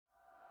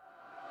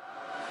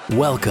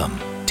Welcome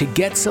to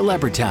Get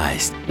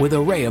Celebritized with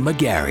Araya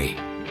McGarry.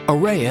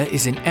 Araya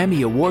is an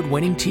Emmy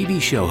Award-winning TV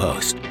show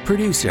host,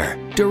 producer,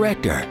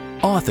 director,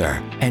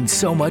 author, and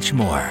so much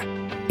more.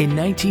 In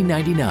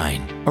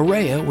 1999,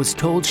 Araya was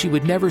told she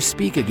would never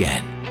speak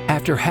again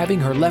after having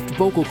her left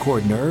vocal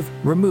cord nerve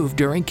removed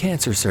during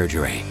cancer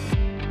surgery.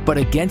 But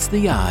against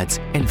the odds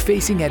and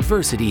facing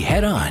adversity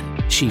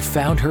head-on, she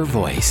found her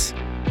voice,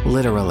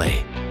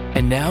 literally.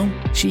 And now,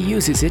 she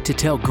uses it to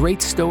tell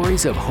great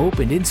stories of hope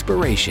and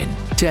inspiration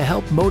to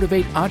help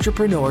motivate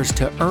entrepreneurs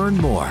to earn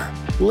more,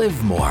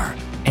 live more,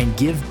 and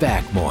give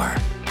back more.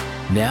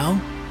 Now,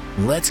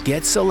 let's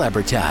get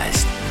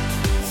celebritized.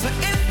 So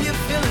if you're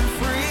feeling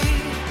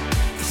free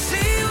to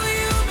see what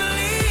you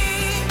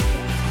believe,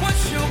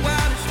 what's your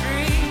wildest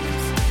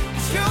dreams?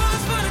 It's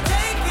yours for the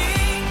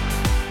taking.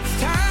 It's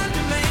time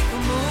to make a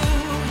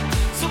move.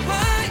 So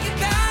what you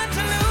got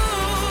to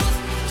lose?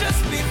 Just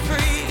be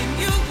free and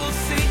you will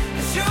see.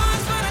 It's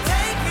yours for the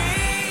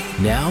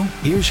taking. Now,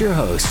 here's your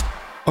host,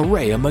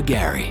 Araya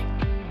McGarry.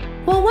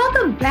 Well,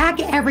 welcome back,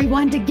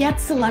 everyone, to Get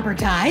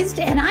Celebritized.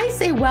 And I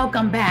say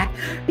welcome back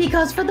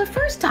because for the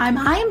first time,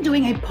 I am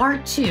doing a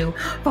part 2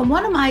 from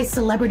one of my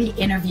celebrity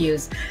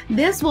interviews.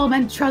 This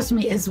woman, trust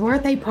me, is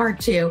worth a part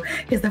 2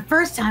 because the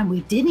first time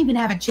we didn't even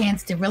have a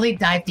chance to really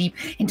dive deep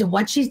into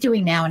what she's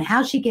doing now and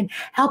how she can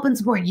help and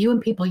support you and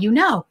people you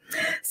know.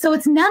 So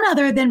it's none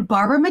other than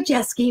Barbara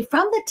Majeski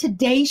from the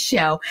Today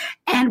Show.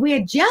 And we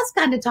had just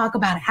gotten to talk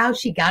about how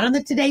she got on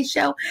the Today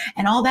Show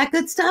and all that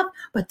good stuff,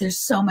 but there's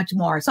so much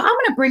more. So I'm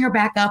going to bring her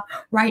back up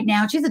right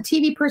now. She's a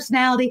TV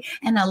personality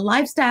and a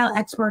lifestyle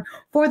expert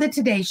for the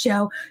Today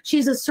Show.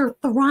 She's a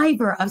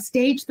survivor of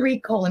stage 3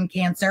 colon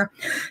cancer.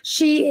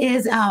 She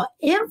is an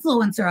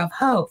influencer of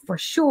hope for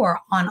sure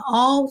on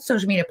all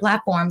social media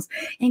platforms,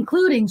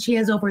 including she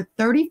has over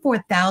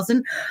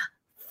 34,000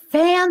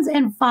 fans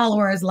and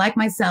followers like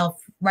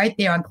myself right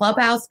there on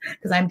Clubhouse,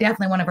 because I'm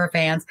definitely one of her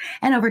fans,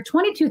 and over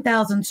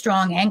 22,000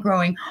 strong and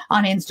growing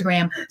on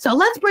Instagram. So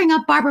let's bring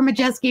up Barbara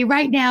Majeski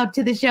right now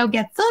to the show.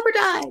 Get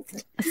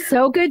Celebritized.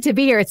 So good to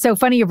be here. It's so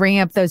funny you bring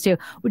up those two.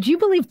 Would you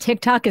believe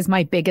TikTok is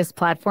my biggest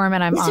platform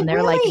and I'm on there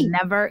really? like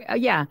never?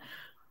 Yeah.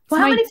 Well,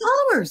 how many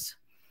followers?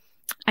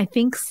 I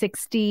think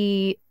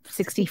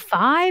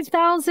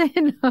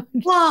 65,000.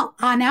 Well,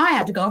 now I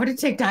have to go over to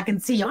TikTok and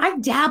see you. I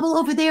dabble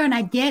over there and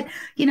I get,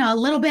 a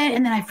little bit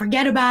and then I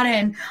forget about it.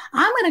 And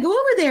I'm going to go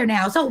over there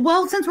now. So,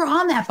 well, since we're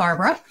on that,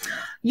 Barbara,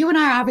 you and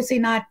I are obviously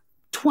not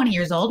 20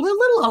 years old. We're a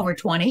little over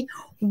 20.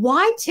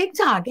 Why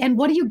TikTok? And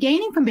what are you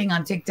gaining from being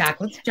on TikTok?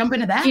 Let's jump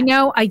into that.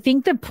 I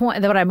think the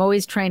point that what I'm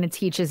always trying to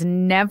teach is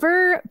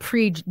never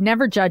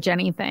judge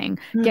anything.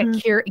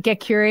 Mm-hmm. Get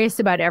curious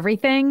about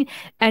everything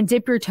and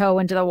dip your toe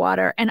into the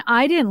water. And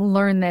I didn't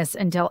learn this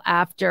until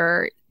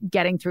after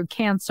getting through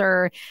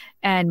cancer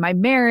and my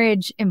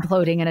marriage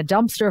imploding in a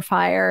dumpster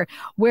fire,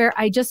 where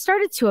I just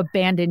started to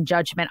abandon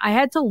judgment. I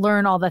had to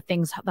learn all the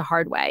things the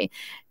hard way.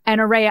 And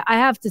Araya, I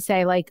have to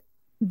say,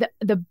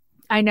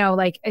 I know,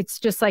 it's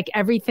just like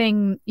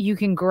everything, you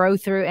can grow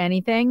through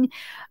anything.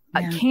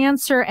 Yeah.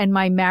 Cancer and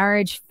my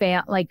marriage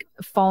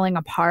falling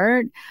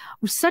apart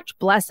were such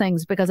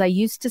blessings because I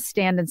used to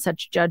stand in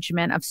such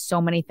judgment of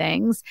so many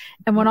things.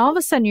 And when all of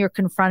a sudden you're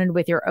confronted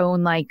with your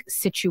own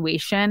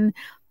situation,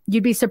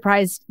 you'd be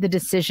surprised the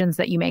decisions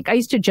that you make. I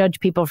used to judge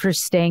people for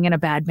staying in a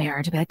bad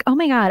marriage. I'd be like, oh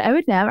my God, I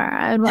would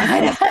never.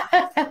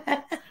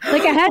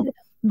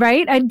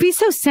 Right? I'd be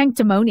so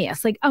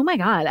sanctimonious. Oh my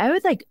God, I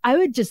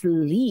would just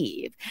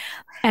leave.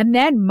 And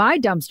then my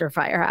dumpster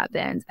fire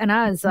happened. And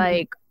I was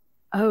like,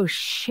 oh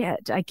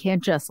shit, I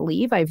can't just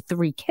leave. I have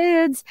 3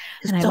 kids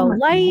and I have a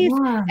life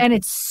and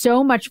it's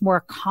so much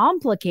more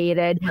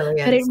complicated. But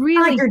it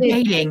really like you're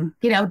dating,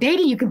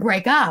 dating, you can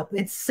break up.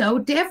 It's so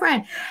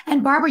different.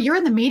 And Barbara, you're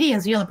in the media,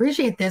 so you'll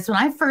appreciate this. When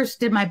I first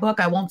did my book,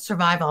 I Won't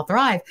Survive, I'll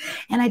Thrive.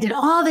 And I did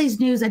all these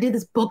news. I did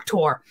this book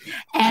tour.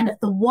 And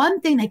the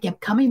one thing that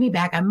kept coming me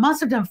back, I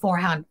must have done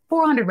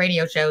 400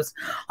 radio shows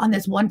on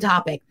this one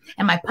topic.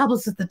 And my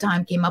publicist at the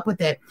time came up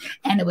with it.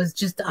 And it was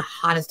just the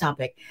hottest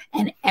topic.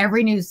 And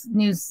every news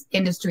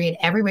industry and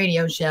every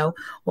radio show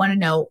want to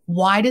know,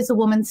 why does a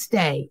woman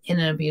stay in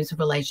an abusive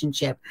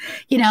relationship?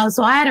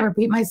 So I had to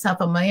repeat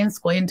myself a million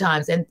squillion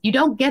times. And you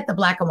don't get the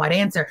black and white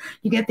answer.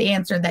 You get the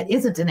answer that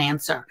isn't an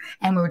answer.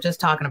 And we were just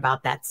talking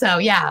about that. So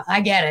yeah, I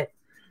get it.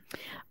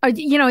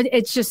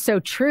 It's just so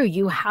true.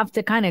 You have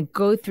to kind of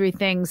go through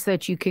things so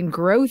that you can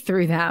grow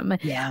through them.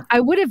 Yeah. I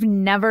would have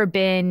never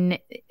been,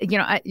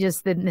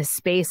 just in this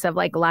space of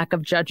lack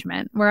of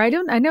judgment where I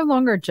no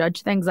longer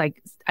judge things. I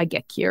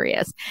get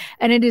curious,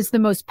 and it is the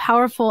most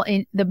powerful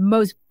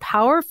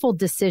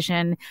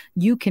decision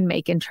you can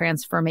make in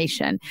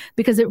transformation,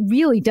 because it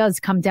really does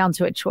come down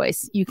to a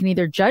choice. You can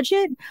either judge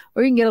it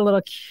or you can get a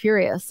little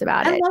curious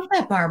about it. I love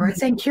that, Barbara. It's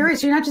saying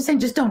curious. You're not just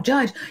saying just don't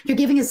judge. You're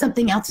giving us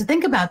something else to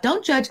think about.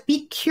 Don't judge.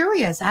 Be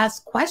curious.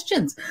 Ask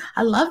questions.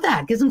 I love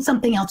that. Gives them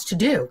something else to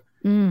do.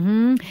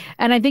 Mm-hmm.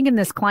 And I think in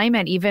this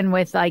climate, even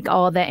with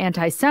all the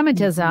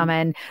anti-Semitism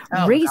and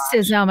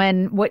racism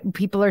and what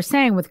people are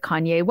saying with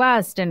Kanye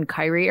West and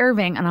Kyrie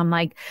Irving, and I'm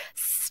like,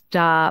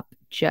 stop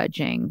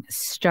judging,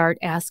 start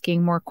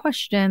asking more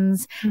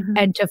questions,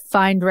 and to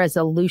find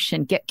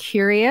resolution, get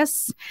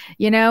curious,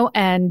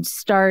 and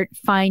start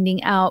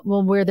finding out,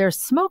 well, where there's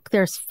smoke,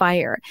 there's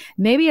fire.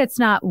 Maybe it's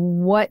not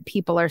what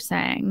people are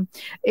saying.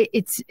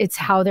 It's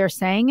how they're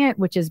saying it,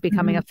 which is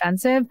becoming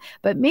offensive,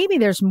 but maybe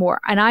there's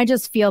more. And I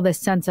just feel this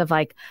sense of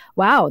like,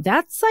 wow,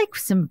 that's like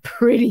some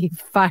pretty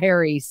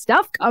fiery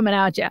stuff coming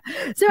at you.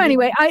 So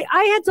anyway,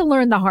 I had to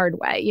learn the hard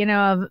way,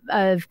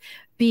 of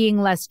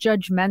being less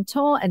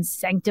judgmental and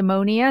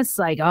sanctimonious,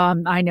 like,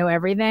 I know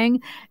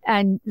everything,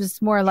 and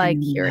just more like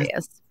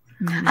curious.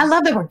 I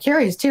love that we're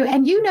curious too.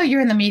 And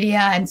you're in the media,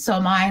 and so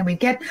am I. And we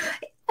get,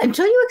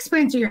 until you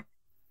experience it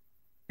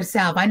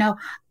yourself, I know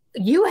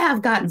you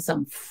have gotten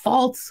some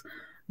false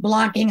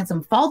blocking and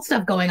some false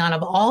stuff going on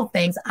of all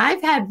things.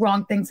 I've had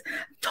wrong things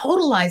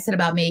totalized said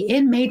about me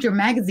in major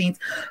magazines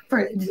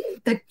for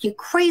the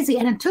crazy.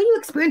 And until you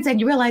experience that,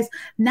 you realize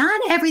not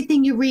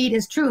everything you read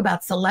is true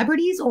about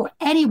celebrities or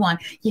anyone.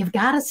 You've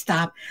got to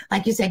stop.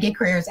 Like you said, get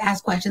curious,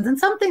 ask questions. And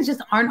some things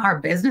just aren't our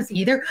business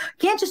either.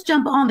 Can't just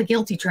jump on the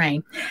guilty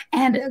train.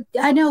 And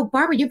I know,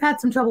 Barbara, you've had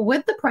some trouble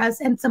with the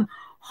press and some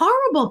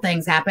horrible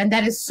things happen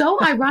that is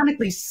so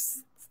ironically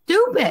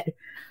stupid.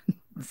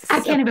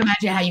 I can't even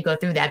imagine how you go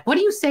through that. What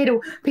do you say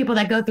to people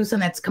that go through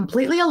something that's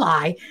completely a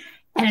lie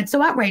and it's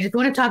so outrageous? If you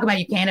want to talk about it,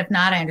 you can. If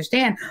not, I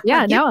understand.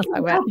 Yeah, no, I'll talk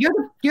about it.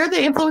 You're the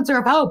influencer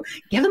of hope.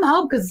 Give them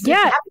hope because it's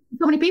happening to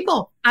so many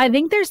people. I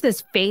think there's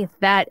this faith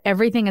that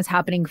everything is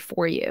happening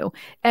for you.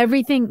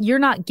 You're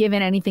not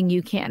given anything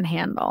you can't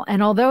handle.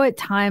 And although at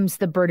times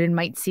the burden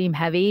might seem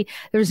heavy,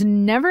 there's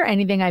never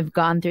anything I've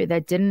gone through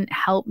that didn't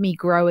help me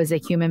grow as a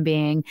human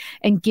being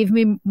and give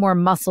me more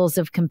muscles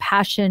of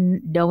compassion,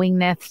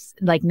 knowingness,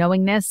 like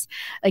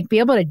be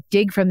able to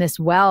dig from this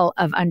well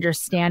of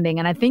understanding.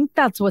 And I think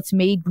that's what's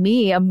made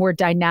me a more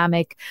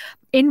dynamic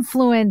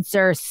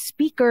influencer,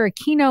 speaker,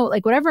 keynote,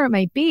 like whatever it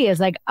might be, is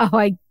like,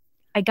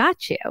 I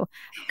got you,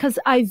 because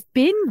I've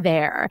been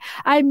there.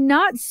 I'm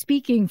not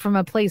speaking from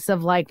a place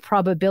of like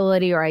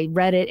probability or I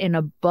read it in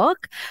a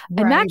book.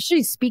 Right. I'm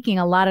actually speaking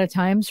a lot of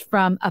times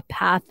from a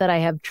path that I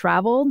have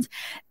traveled,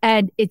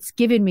 and it's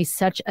given me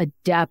such a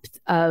depth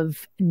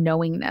of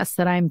knowingness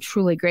that I'm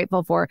truly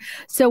grateful for.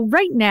 So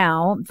right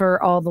now,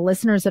 for all the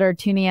listeners that are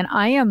tuning in,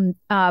 I am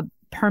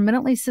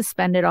permanently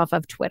suspended off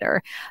of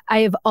Twitter. I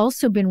have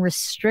also been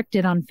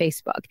restricted on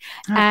Facebook.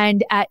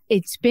 And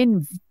it's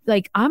been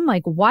like, I'm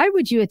like, why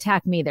would you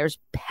attack me? There's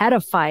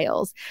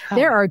pedophiles.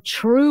 There are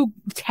true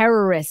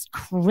terrorists,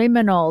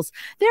 criminals.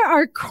 There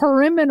are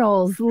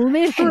criminals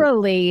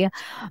literally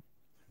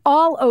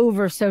all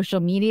over social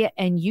media.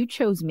 And you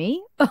chose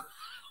me?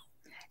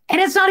 And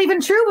it's not even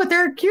true what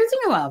they're accusing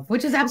you of,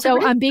 which is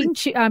absolutely.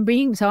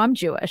 So I'm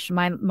Jewish.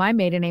 My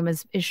maiden name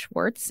is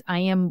Schwartz. I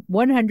am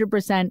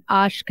 100%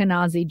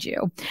 Ashkenazi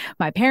Jew.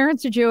 My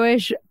parents are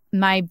Jewish.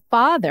 My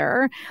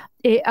father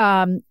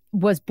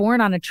was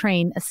born on a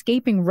train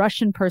escaping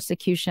Russian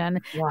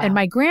persecution. Wow. And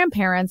my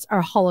grandparents are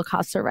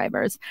Holocaust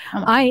survivors.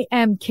 I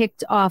am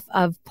kicked off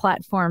of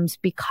platforms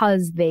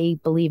because they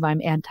believe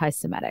I'm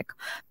anti-Semitic.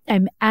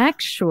 I'm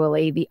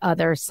actually the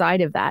other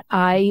side of that.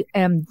 I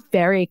am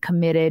very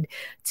committed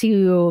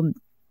to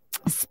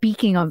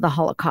speaking of the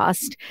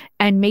Holocaust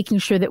and making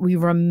sure that we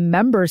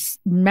remember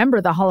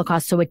the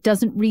Holocaust so it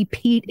doesn't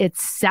repeat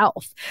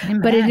itself.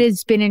 Amen. But it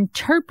has been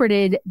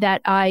interpreted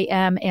that I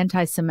am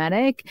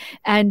anti-Semitic,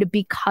 and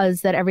because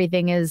that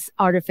everything is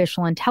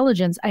artificial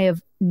intelligence, I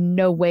have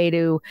no way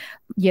to,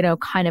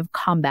 kind of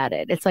combat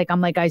it. It's like,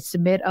 I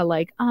submit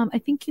I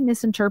think you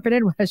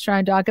misinterpreted what I was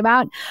trying to talk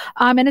about.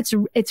 And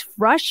it's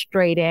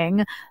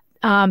frustrating.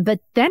 But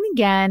then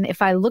again,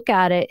 if I look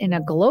at it in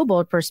a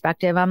global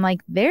perspective, I'm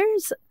like,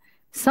 there's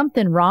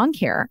something wrong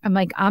here. I'm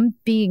like, I'm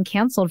being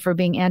canceled for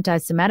being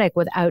anti-Semitic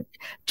without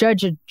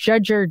judge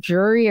or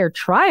jury or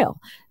trial.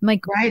 I'm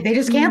like, right. They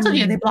just canceled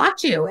you. They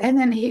blocked you. And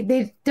then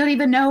they don't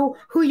even know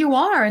who you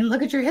are and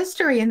look at your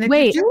history. And they're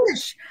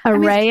Jewish.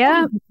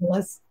 Araya.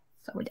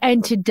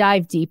 And to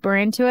dive deeper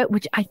into it,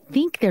 which I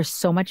think there's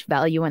so much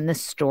value in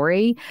this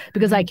story,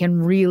 because I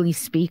can really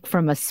speak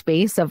from a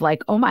space of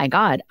like, oh my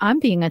God, I'm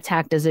being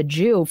attacked as a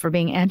Jew for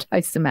being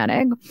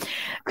anti-Semitic.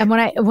 And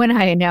when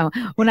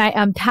I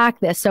unpack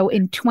this, so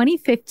in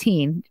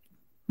 2015,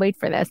 wait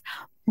for this.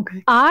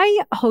 Okay.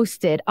 I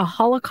hosted a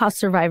Holocaust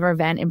survivor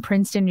event in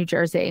Princeton, New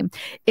Jersey.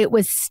 It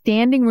was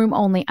standing room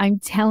only. I'm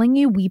telling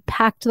you, we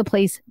packed the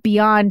place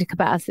beyond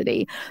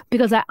capacity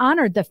because I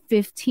honored the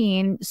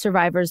 15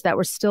 survivors that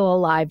were still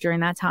alive during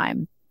that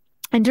time.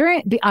 And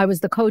I was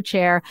the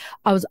co-chair.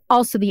 I was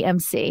also the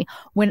MC.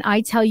 When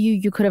I tell you,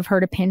 you could have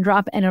heard a pin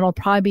drop, and it'll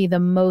probably be the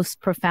most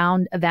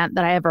profound event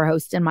that I ever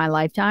hosted in my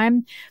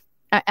lifetime.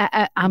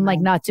 I'm like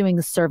not doing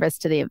the service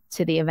to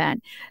the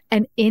event.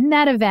 And in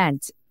that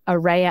event,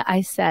 Araya,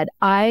 I said,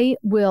 I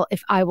will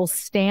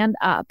stand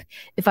up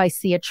if I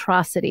see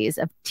atrocities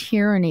of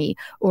tyranny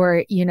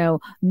or,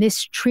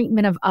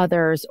 mistreatment of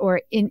others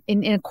or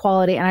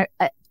inequality. And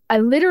I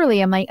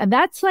literally am like,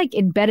 that's like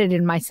embedded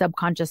in my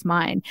subconscious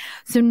mind.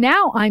 So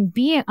now I'm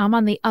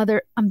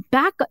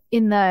back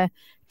in the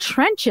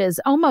trenches,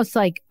 almost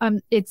like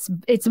it's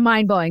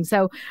mind-blowing.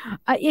 So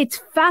it's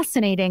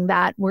fascinating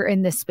that we're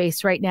in this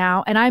space right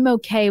now, and I'm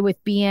okay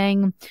with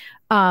being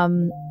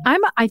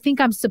I think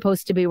I'm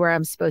supposed to be where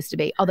I'm supposed to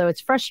be, although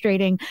it's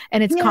frustrating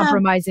and it's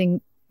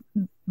compromising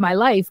my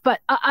life, but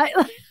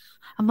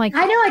I'm like,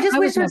 I know. I just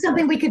wish there was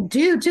something we could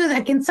do too.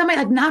 That can somebody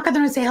like knock on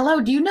there and say,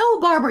 "Hello, do you know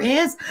who Barbara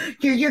is?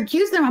 You're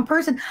accusing the wrong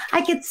person."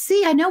 I could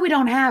see. I know we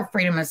don't have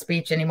freedom of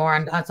speech anymore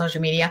on social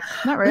media.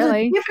 Not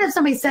really. Even if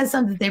somebody says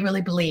something that they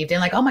really believed,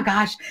 and like, "Oh my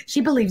gosh, she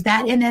believes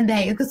that," and then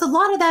because a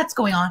lot of that's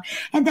going on,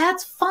 and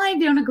that's fine.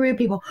 You don't agree with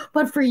people,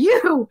 but for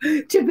you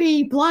to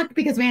be blocked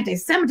because of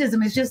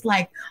anti-Semitism is just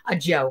like a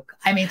joke.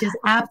 I mean, just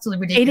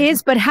absolutely ridiculous. It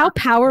is, but how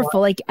powerful!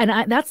 Like,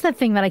 and that's the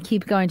thing that I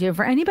keep going to.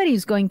 For anybody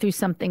who's going through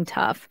something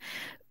tough,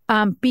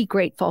 be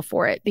grateful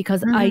for it,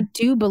 because I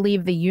do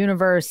believe the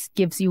universe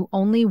gives you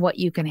only what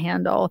you can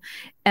handle,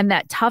 and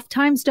that tough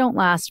times don't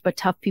last, but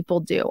tough people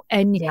do.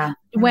 And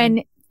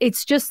when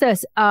it's just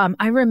this,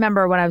 I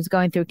remember when I was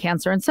going through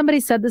cancer and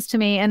somebody said this to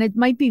me, and it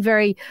might be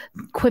very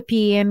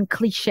quippy and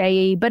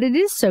cliche, but it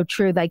is so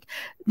true. Like,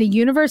 the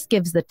universe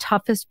gives the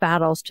toughest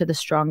battles to the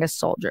strongest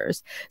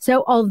soldiers.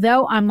 So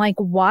although I'm like,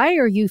 why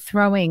are you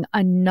throwing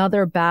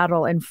another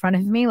battle in front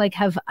of me? Like,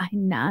 have I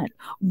not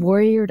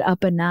warriored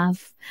up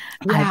enough?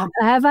 Yeah.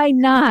 Have I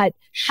not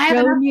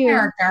shown you?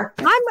 Character.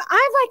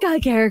 I'm like a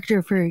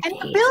character for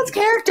And Bill's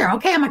character.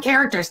 Okay, I'm a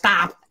character.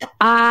 Stop.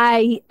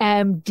 I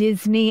am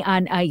Disney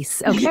on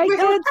ice. Okay,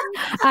 kids?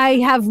 I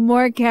have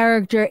more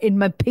character in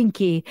my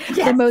pinky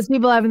than most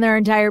people have in their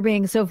entire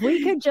being. So if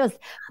we could just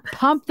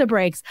pump the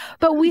brakes.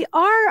 But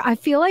I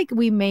feel like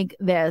we make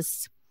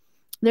this,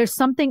 there's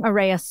something,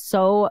 Araya,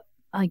 so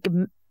like,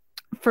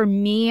 for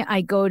me,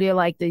 I go to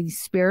like these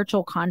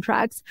spiritual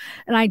contracts,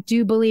 and I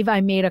do believe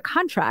I made a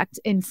contract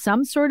in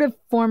some sort of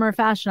form or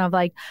fashion of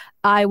like,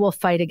 I will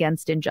fight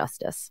against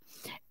injustice.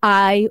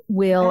 I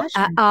will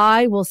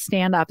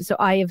stand up. So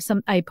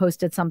I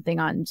posted something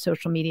on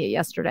social media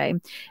yesterday,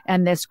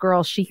 and this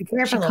girl,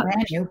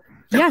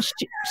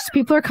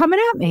 people are coming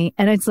at me,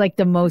 and it's like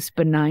the most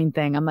benign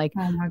thing. I'm like,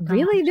 oh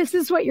really? This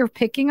is what you're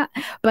picking up?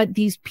 But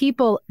these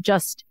people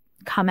just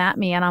come at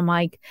me, and I'm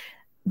like,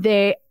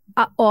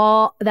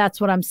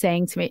 that's what I'm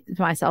saying to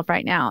myself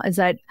right now, is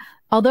that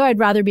although I'd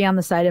rather be on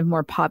the side of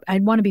more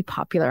I'd want to be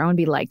popular. I want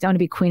to be liked. I want to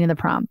be queen of the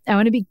prom. I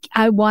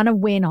want to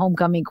win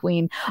homecoming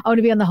queen. I want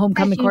to be on the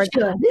homecoming court.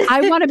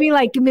 I want to be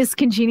like Miss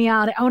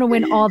Congeniality. I want to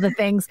win all the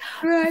things.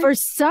 Right. For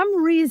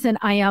some reason,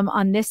 I am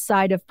on this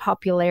side of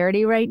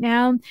popularity right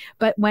now.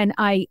 But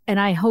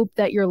I hope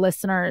that your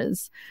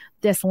listeners,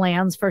 this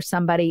lands for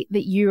somebody,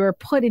 that you are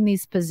put in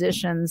these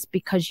positions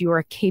because you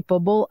are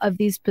capable of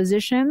these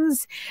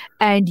positions,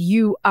 and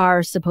you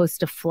are supposed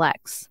to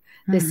flex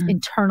this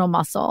internal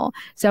muscle.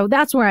 So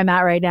that's where I'm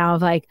at right now,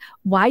 of like,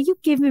 why are you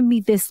giving me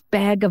this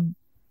bag of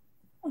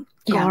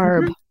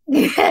garb?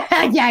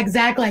 Yeah,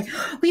 exactly.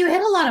 Well, you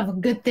hit a lot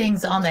of good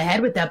things on the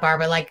head with that,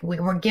 Barbara. Like,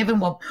 we're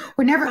given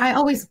I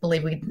always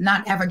believe we're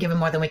not ever given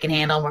more than we can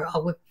handle.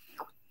 We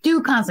do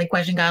constantly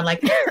question God,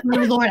 like,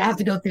 Lord, I have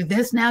to go through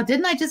this now.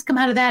 Didn't I just come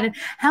out of that? And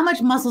how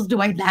much muscles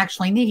do I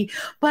actually need?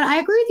 But I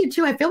agree with you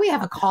too. I feel we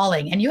have a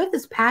calling, and you have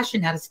this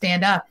passion now to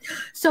stand up.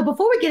 So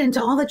before we get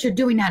into all that you're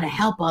doing now to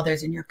help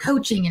others, and your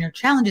coaching and your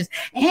challenges,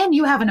 and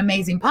you have an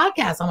amazing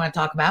podcast I want to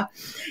talk about,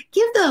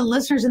 give the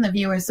listeners and the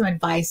viewers some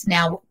advice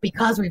now,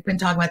 because we've been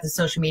talking about the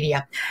social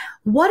media.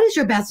 What is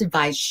your best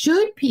advice?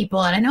 Should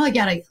people, and I know I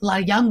got a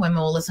lot of young women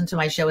will listen to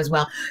my show as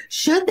well,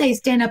 should they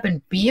stand up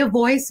and be a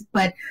voice,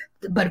 but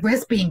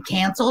risk being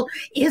canceled?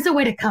 Is a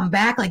way to come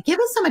back? Like, give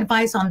us some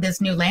advice on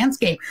this new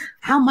landscape.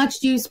 How much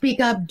do you speak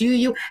up?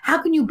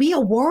 How can you be a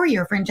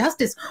warrior for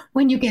injustice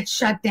when you get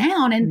shut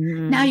down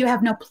and now you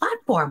have no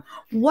platform?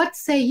 What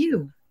say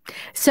you?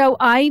 So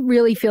I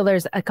really feel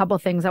there's a couple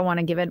of things I want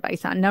to give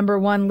advice on. Number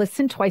one,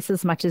 listen twice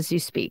as much as you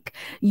speak.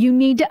 You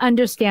need to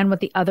understand what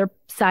the other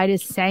side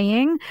is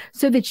saying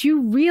so that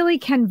you really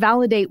can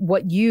validate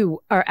what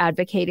you are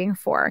advocating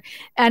for.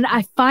 And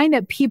I find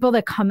that people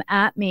that come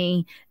at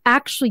me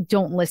actually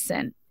don't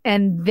listen,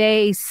 and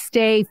they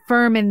stay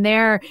firm in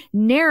their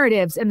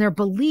narratives and their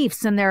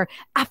beliefs and their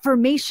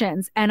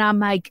affirmations. And I'm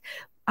like,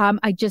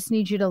 I just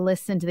need you to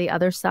listen to the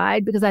other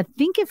side, because I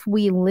think if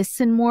we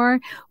listen more,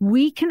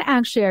 we can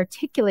actually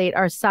articulate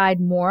our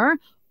side more,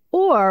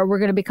 or we're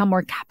going to become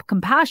more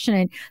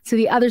compassionate to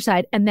the other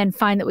side, and then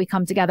find that we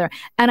come together.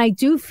 And I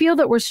do feel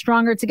that we're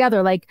stronger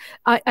together. Like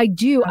I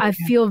do. Okay. I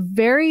feel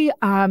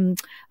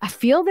I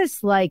feel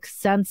this like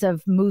sense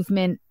of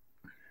movement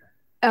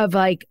of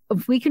like,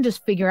 if we can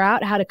just figure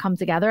out how to come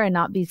together and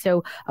not be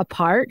so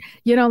apart,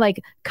 like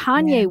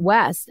Kanye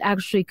West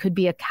actually could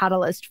be a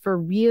catalyst for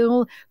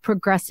real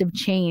progressive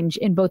change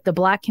in both the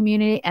Black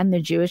community and the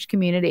Jewish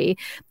community,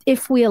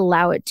 if we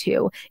allow it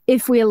to.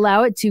 If we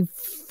allow it to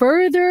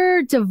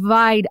further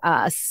divide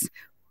us,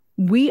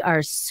 we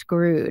are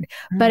screwed.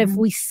 But if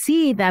we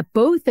see that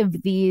both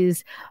of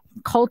these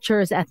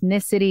cultures,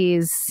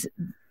 ethnicities,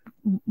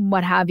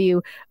 what have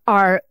you,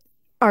 are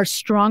are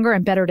stronger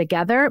and better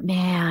together,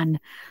 man,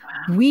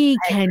 we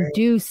can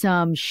do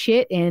some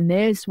shit in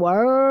this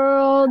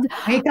world.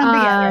 We come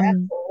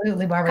together.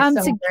 Absolutely,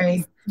 Barbara. So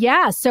great.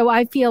 Yeah. So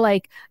I feel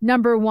like,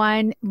 number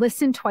one,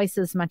 listen twice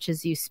as much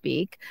as you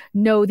speak.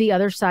 Know the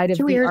other side of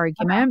the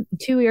argument.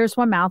 2 ears,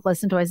 1 mouth.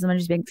 Listen twice as much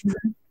as you speak.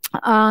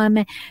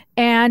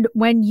 And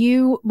when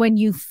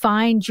you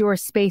find your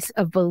space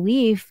of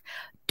belief,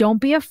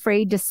 don't be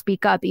afraid to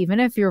speak up, even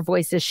if your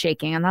voice is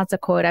shaking. And that's a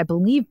quote, I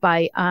believe,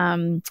 by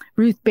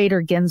Ruth Bader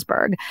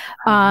Ginsburg.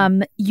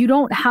 You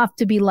don't have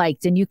to be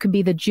liked, and you can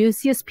be the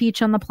juiciest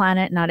peach on the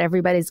planet. Not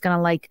everybody's going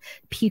to like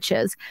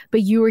peaches,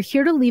 but you are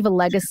here to leave a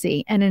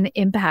legacy and an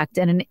impact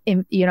and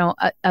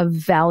a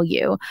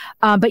value.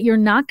 But you're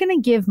not going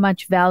to give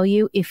much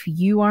value if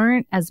you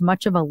aren't as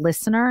much of a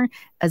listener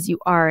as you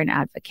are an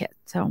advocate.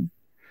 So.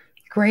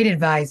 Great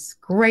advice.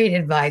 Great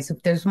advice.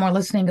 If there's more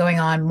listening going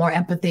on, more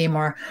empathy,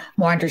 more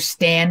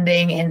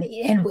understanding,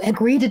 and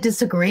agree to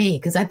disagree.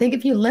 Because I think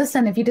if you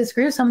listen, if you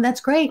disagree with someone,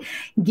 that's great.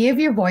 Give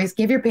your voice,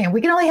 give your opinion. We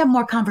can only have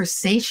more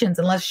conversations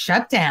and less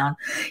shutdown,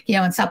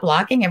 and stop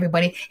blocking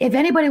everybody. If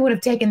anybody would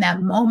have taken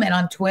that moment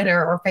on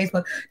Twitter or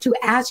Facebook to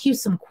ask you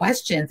some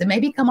questions and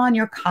maybe come on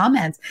your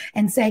comments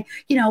and say,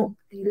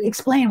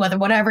 explain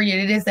whatever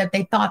it is that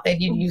they thought that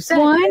you said.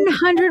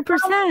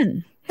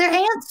 100%. Their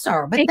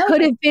answer, but it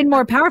could have been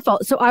more powerful.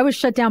 So I was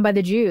shut down by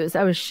the Jews.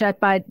 I was shut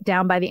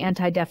down by the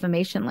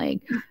Anti-Defamation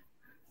League.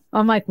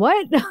 I'm like,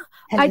 what?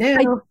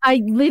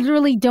 I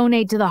literally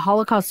donate to the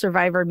Holocaust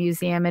Survivor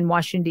Museum in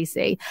Washington,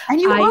 D.C. And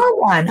you are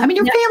one. I mean,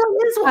 your family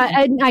is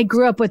one. I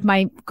grew up with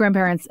my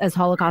grandparents as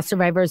Holocaust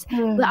survivors.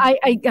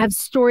 I have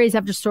stories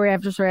after story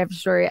after story after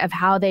story of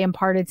how they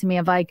imparted to me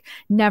of like,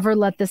 never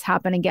let this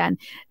happen again.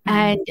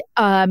 And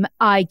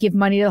I give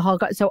money to the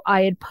Holocaust. So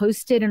I had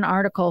posted an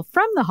article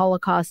from the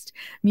Holocaust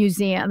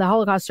Museum, the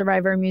Holocaust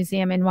Survivor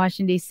Museum in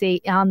Washington,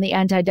 D.C. on the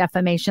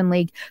Anti-Defamation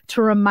League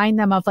to remind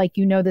them of like,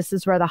 this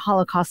is where the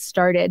Holocaust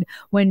started,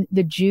 when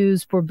the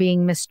Jews were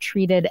being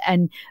mistreated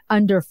and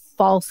under a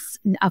false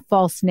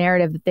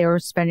narrative that they were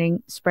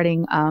spreading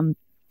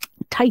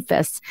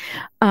typhus,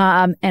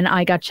 and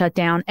I got shut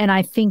down. And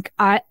I think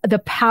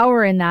the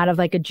power in that of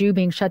like a Jew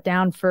being shut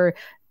down for,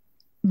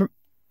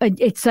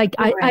 it's like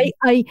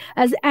I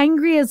as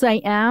angry as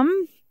I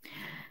am,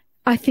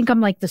 I think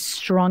I'm like the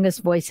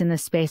strongest voice in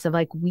this space of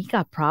like, we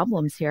got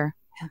problems here.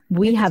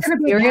 We have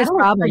serious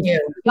problems. You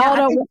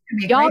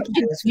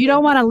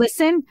don't want to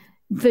listen.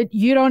 That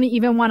you don't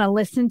even want to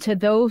listen to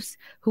those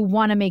who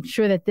want to make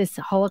sure that this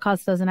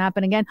Holocaust doesn't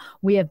happen again.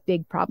 We have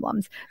big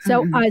problems.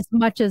 So as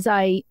much as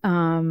I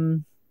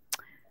I'm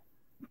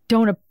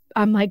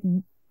like,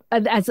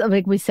 as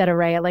like we said,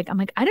 Araya, like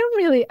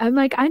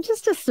I'm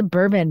just a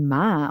suburban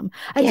mom.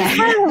 I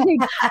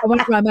want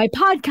to run my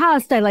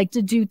podcast. I like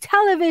to do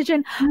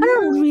television. I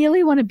don't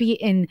really want to be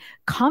in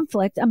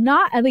conflict. I'm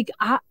not.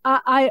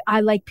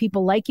 I like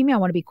people liking me. I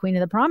want to be queen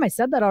of the prom. I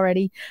said that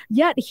already.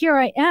 Yet here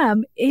I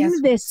am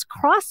in this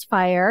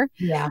crossfire.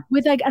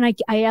 With like, and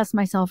I ask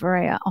myself,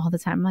 Araya, all the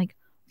time, I'm like,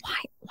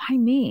 why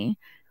me?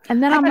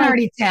 And then I can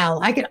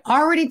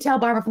already tell,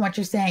 Barbara, from what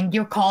you're saying,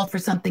 you're called for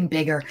something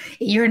bigger.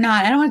 You're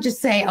not. I don't want to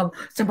just say,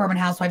 suburban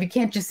housewife. You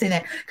can't just say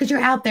that because you're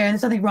out there and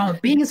there's nothing wrong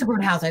with being a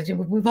suburban housewife.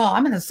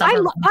 I'm in the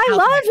suburbs. I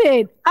love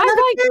it. I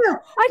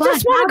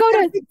just want to go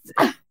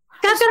to.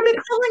 That's going to be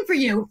calling for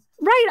you.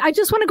 Right. I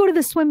just want to go to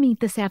the swim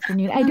meet this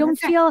afternoon. I don't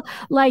feel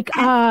like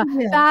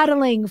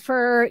battling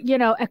for,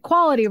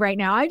 equality right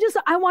now.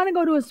 I want to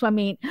go to a swim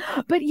meet.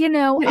 But, peace,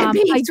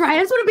 right? I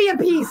just want to be in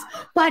peace.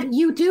 But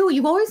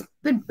you've always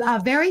been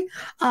very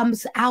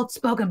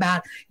outspoken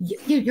about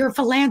you're a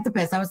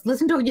philanthropist. I was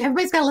listening to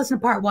everybody's got to listen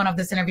to part 1 of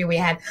this interview we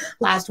had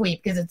last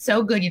week because it's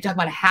so good. You talk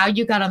about how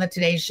you got on the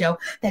Today Show,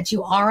 that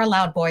you are a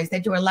loud voice,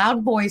 that you're a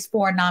loud voice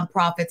for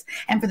nonprofits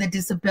and for the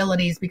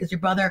disabilities because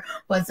your brother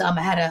was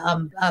had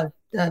a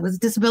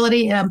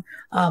disability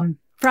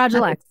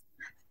Fragile X.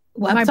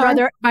 Well,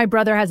 my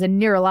brother has a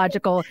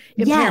neurological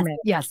impairment.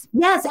 Yes.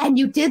 And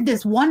you did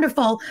this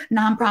wonderful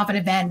nonprofit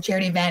event,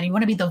 charity event. You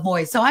want to be the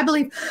voice. So I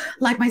believe,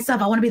 like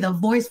myself, I want to be the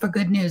voice for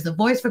good news, the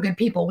voice for good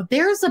people.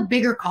 There's a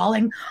bigger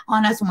calling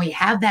on us when we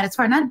have that. It's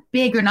far not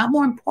bigger, not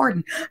more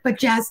important, but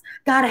just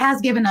God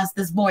has given us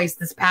this voice,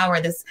 this power,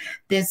 this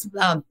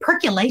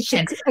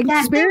percolation.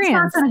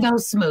 Experience. That's not going to go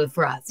smooth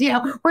for us.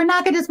 We're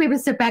not going to just be able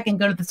to sit back and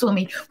go to the swim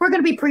meet. We're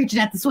going to be preaching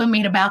at the swim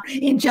meet about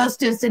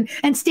injustice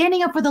and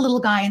standing up for the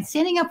little guy and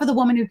standing up for the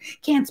woman who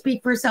can't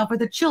speak for herself or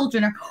the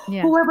children or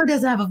whoever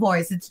doesn't have a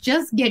voice. It's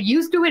just get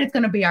used to it. It's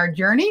going to be our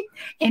journey.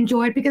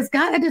 Enjoy it because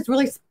God has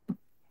really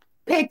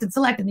picked and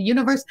selected. The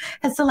universe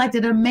has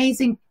selected an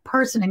amazing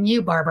person in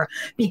you, Barbara,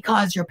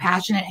 because you're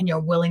passionate and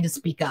you're willing to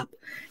speak up.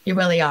 You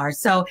really are.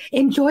 So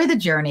enjoy the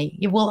journey.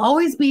 You will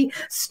always be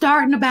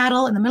starting a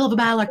battle, in the middle of a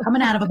battle, or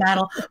coming out of a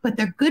battle, but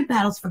they're good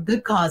battles for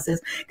good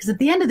causes. Because at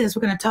the end of this,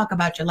 we're going to talk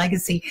about your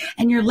legacy,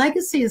 and your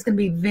legacy is going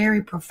to be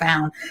very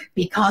profound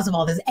because of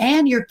all this.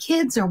 And your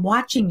kids are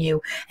watching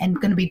you and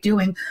going to be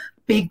doing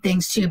big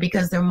things too,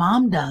 because their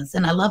mom does.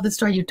 And I love the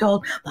story you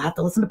told. I'll have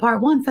to listen to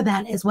part 1 for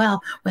that as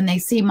well. When they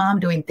see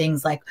mom doing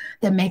things like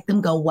that make them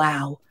go,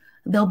 wow.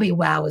 they'll be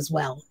wow as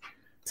well.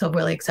 So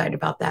really excited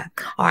about that.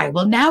 All right.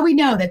 Well, now we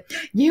know that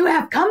you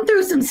have come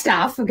through some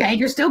stuff. Okay.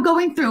 You're still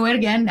going through it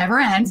again. Never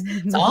ends.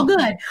 It's all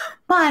good.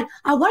 But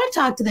I want to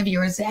talk to the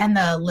viewers and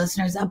the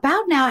listeners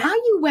about now how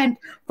you went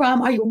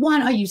from, are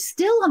you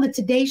still on the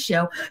Today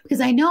Show?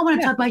 Because I know I want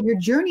to talk about your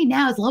journey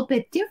now is a little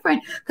bit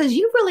different because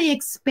you've really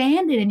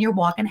expanded in your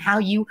walk and how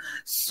you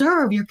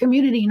serve your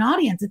community and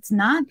audience. It's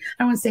not,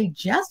 I don't want to say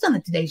just on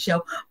the Today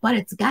Show, but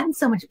it's gotten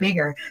so much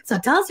bigger. So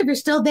tell us if you're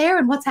still there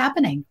and what's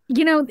happening.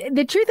 You know,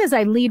 the truth is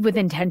I lead with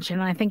intention.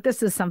 And I think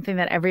this is something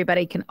that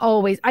everybody can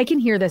always, I can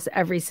hear this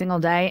every single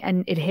day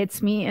and it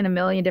hits me in a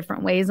million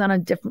different ways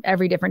on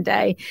every different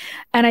day.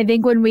 And I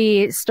think when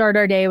we start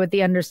our day with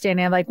the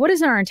understanding of like, what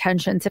is our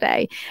intention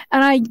today?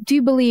 And I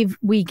do believe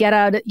we get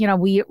out, you know,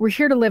 we're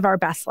here to live our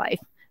best life.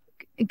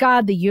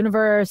 God, the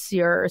universe,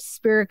 your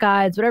spirit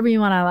guides, whatever you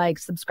want to like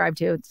subscribe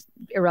to, it's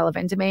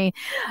irrelevant to me,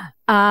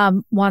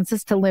 wants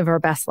us to live our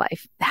best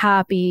life.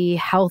 Happy,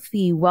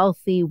 healthy,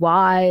 wealthy,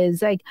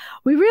 wise. Like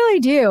we really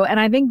do. And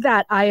I think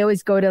that I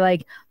always go to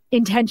like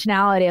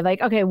intentionality of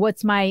like, okay,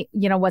 what's my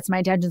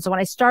intention? So when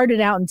I started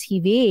out in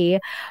TV,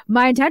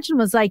 my intention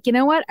was like, you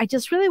know what? I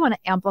just really want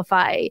to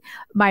amplify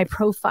my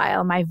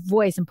profile, my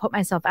voice and put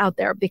myself out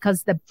there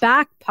because the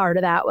back part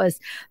of that was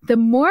the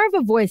more of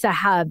a voice I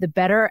have, the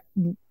better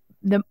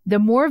the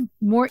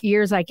more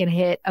ears I can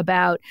hit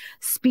about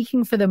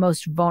speaking for the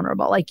most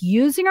vulnerable, like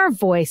using our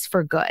voice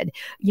for good,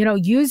 you know,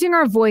 using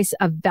our voice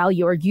of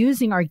value or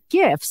using our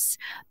gifts,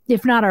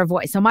 if not our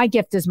voice. So my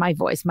gift is my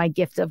voice, my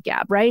gift of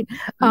gab, right?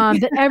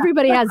 That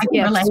everybody has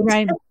gifts,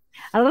 right?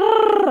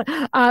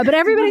 But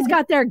everybody's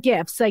got their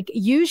gifts. Like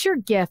use your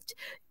gift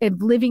of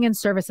living in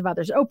service of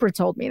others. Oprah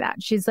told me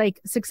that. She's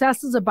like,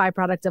 success is a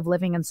byproduct of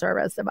living in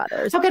service of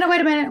others. Okay, no, wait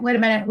a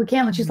minute. We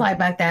can't let you slide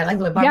back that. Like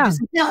the way Barbara just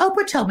said, no,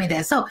 Oprah told me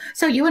this.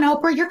 So you and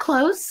Oprah, you're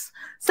close.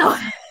 So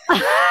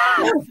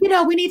you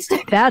know, we need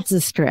to. That's a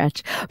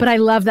stretch, but I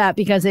love that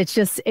because it's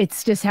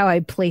just how I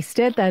placed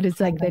it. That is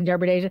like the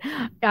interpretation.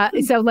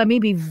 So let me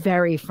be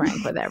very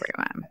frank with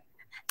everyone.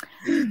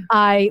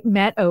 I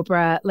met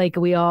Oprah, like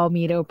we all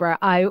meet Oprah.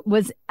 I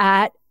was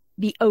at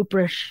the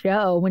Oprah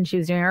show when she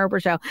was doing her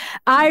Oprah show.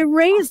 I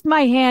raised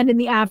my hand in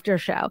the after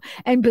show,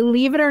 and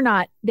believe it or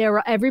not,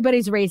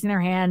 everybody's raising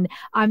their hand.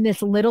 I'm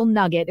this little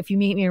nugget. If you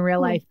meet me in real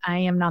life, I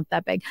am not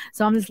that big,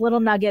 so I'm this little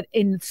nugget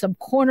in some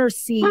corner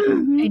seat,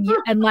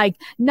 and like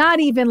not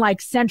even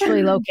like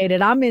centrally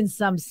located. I'm in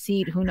some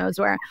seat, who knows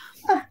where.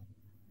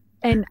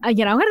 And,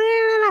 you know,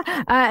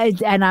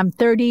 and I'm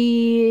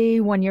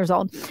 31 years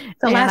old.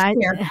 So last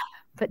year.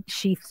 But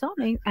she saw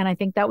me. And I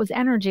think that was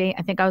energy.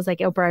 I think I was like,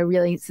 Oprah, I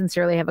really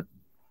sincerely have a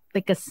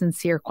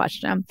sincere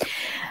question.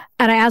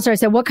 And I asked her, I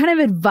said, what kind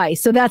of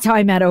advice? So that's how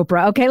I met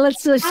Oprah. Okay,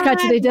 let's cut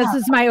to this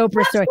is my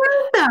Oprah story.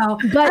 Though.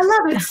 But I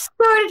love it.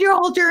 Started your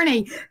whole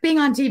journey being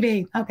on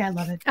TV. Okay, I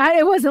love it.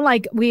 It wasn't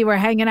like we were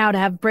hanging out to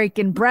have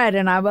breaking bread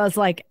and I was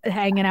like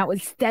hanging out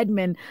with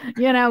Stedman,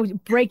 you know,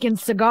 breaking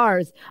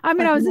cigars. I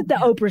mean, I was at the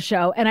Oprah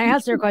show and I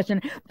asked her a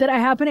question that I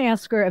happened to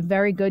ask her a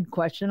very good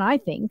question, I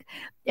think.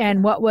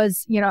 And what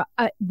was, you know,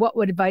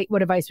 what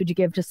advice would you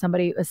give to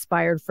somebody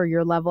aspired for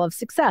your level of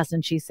success?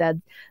 And she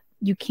said,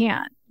 you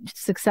can't.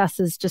 Success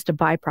is just a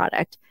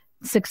byproduct.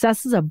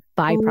 Success is a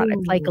byproduct.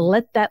 Ooh. Like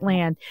let that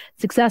land.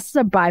 Success is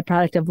a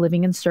byproduct of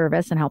living in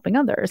service and helping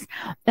others.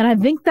 And I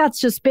think that's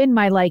just been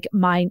my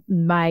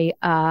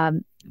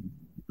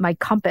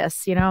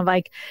compass, you know,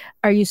 like,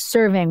 are you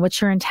serving?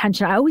 What's your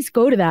intention? I always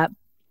go to that.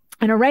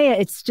 And Araya,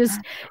 it's just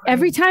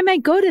every time I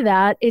go to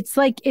that, it's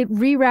like it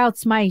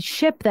reroutes my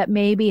ship that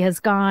maybe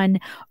has gone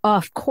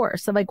off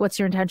course. So like, what's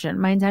your intention?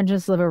 My intention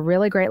is to live a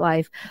really great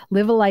life,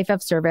 live a life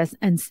of service,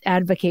 and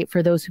advocate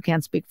for those who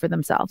can't speak for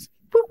themselves.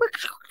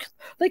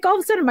 Like all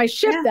of a sudden, my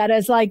ship that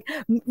is like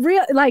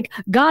real, like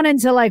gone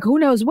into like who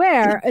knows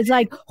where. It's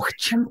like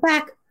I'm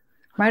back,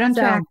 right on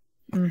track.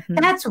 Mm-hmm.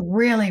 That's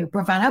really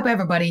profound. I hope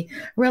everybody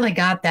really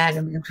got that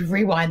and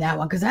rewind that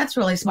one because that's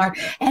really smart.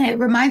 And it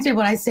reminds me of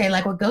what I say,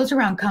 like what goes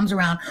around comes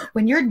around.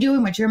 When you're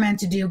doing what you're meant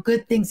to do,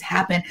 good things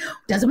happen.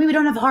 Doesn't mean we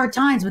don't have hard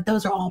times, but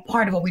those are all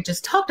part of what we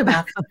just talked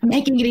about,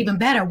 making it even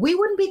better. We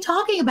wouldn't be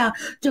talking about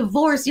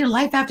divorce, you know,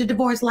 life after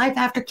divorce, life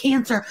after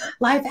cancer,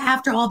 life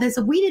after all this.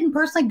 If we didn't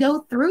personally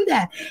go through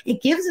that,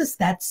 it gives us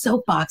that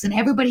soapbox, and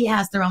everybody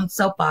has their own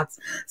soapbox.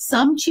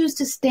 Some choose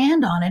to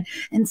stand on it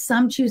and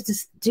some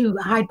choose to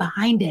hide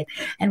behind it.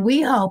 And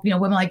we hope, you know,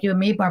 women like you and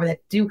me, Barbara,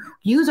 that do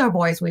use our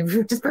voice.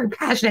 We're just very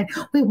passionate.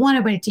 We want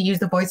everybody to use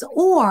the voice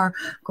or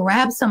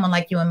grab someone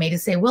like you and me to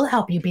say, we'll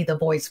help you be the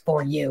voice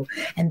for you.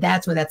 And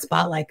that's where that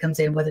spotlight comes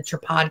in, whether it's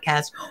your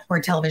podcast or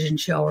a television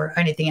show or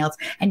anything else,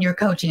 and your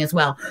coaching as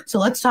well. So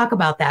let's talk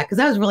about that because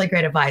that was really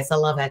great advice. I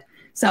love it.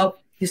 So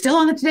you're still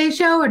on the Today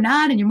Show or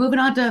not, and you're moving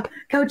on to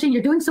coaching.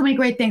 You're doing so many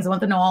great things. I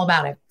want to know all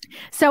about it.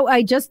 So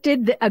I just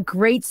did a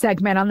great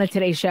segment on the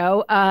Today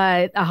Show,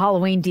 a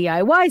Halloween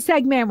DIY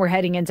segment. We're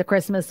heading into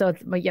Christmas, so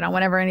it's, you know,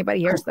 whenever anybody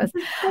hears this.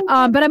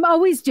 But I'm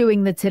always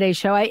doing the Today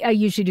Show. I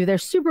usually do their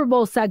Super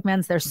Bowl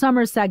segments, their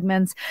summer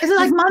segments. Is it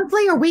like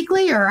monthly or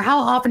weekly, or how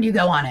often do you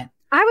go on it?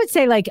 I would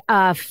say like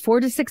 4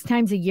 to 6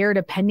 times a year,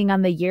 depending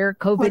on the year.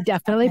 COVID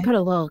definitely put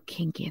a little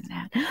kink in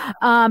that.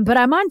 But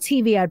I'm on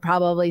TV, I'd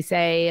probably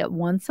say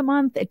once a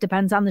month. It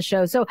depends on the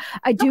show. So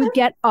I do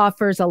get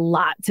offers a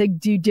lot to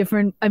do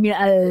different, I mean,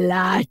 a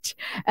lot.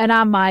 And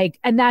I'm like,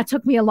 and that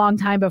took me a long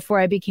time before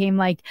I became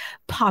like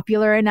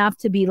popular enough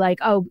to be like,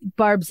 oh,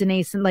 Barb's an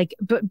ace and like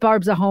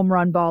Barb's a home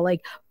run ball.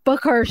 Like,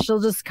 book her,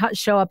 she'll just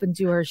show up and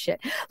do her shit.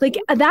 Like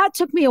that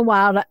took me a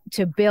while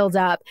to build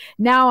up.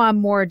 Now I'm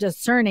more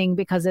discerning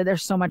because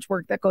there's so much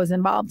work that goes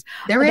involved.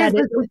 There is.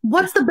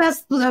 What's the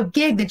best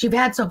gig that you've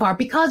had so far?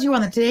 Because you're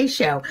on the Today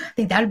Show, I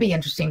think that'd be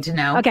interesting to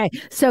know. Okay,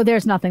 so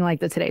there's nothing like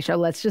the Today Show.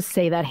 Let's just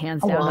say that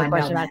hands down. No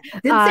question about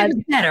it. Didn't say it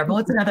was better, but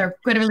what's another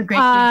really great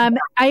gig?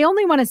 I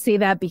only want to say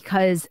that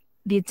because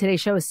the Today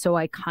Show is so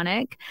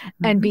iconic,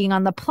 and being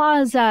on the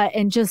plaza,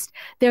 and just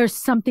there's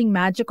something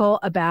magical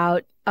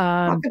about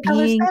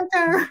being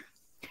Center.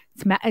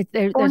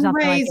 There's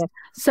nothing like it.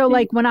 So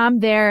like when I'm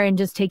there and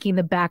just taking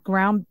the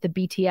background, the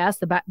BTS,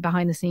 the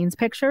behind the scenes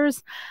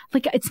pictures,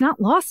 like it's not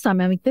lost on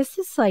me. I mean, this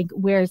is like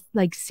where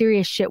like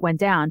serious shit went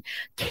down.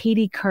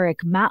 Katie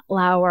Couric, Matt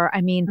Lauer,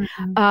 I mean,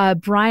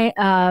 Brian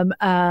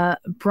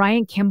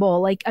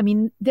Kimball. Like, I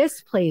mean,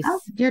 this place.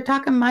 Oh, you're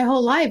talking my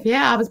whole life.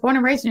 Yeah, I was born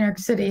and raised in New York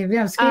City. You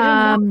know, skating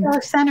in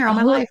the center all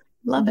my life.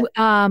 Love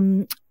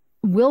it.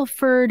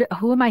 Wilford,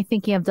 who am I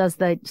thinking of? Does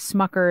the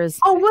Smuckers?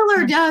 Oh,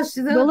 Willard does.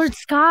 Willard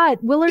Scott.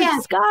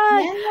 Yes.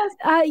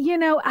 You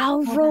know,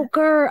 Al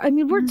Roker. I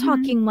mean, we're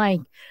talking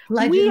like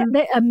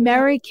the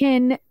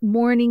American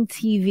morning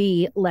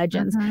TV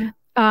legends.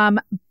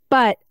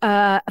 But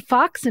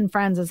Fox and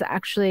Friends is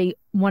actually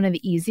one of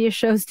the easiest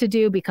shows to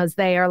do because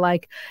they are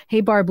like, hey,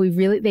 Barb,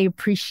 they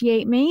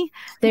appreciate me.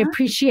 They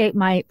appreciate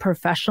my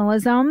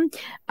professionalism.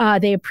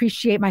 They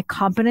appreciate my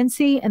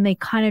competency, and they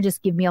kind of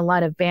just give me a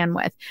lot of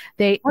bandwidth.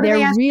 They're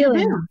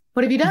really.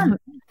 What have you done?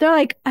 They're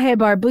like, hey,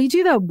 Barb, will you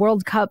do the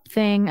World Cup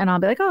thing? And I'll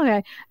be like, oh,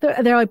 okay.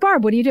 They're like,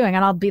 Barb, what are you doing?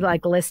 And I'll be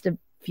like, list of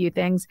few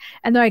things,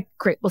 and they're like,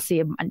 great, we'll see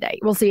you Monday.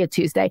 We'll see you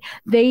Tuesday.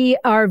 They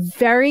are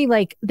very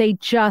like, they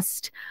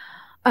just.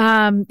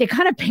 They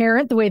kind of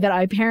parent the way that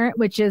I parent,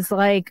 which is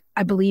like,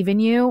 I believe in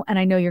you and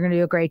I know you're going to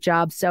do a great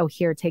job. So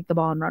here, take the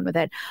ball and run with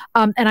it.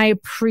 And I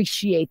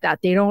appreciate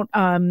that. They don't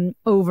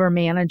over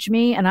manage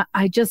me. And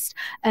I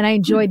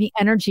enjoy the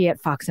energy at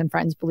Fox and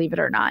Friends, believe it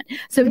or not.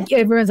 So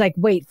everyone's like,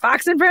 wait,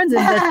 Fox and Friends is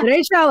the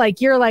Today Show? Like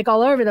you're like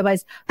all over the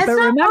place. It's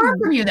not far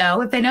from you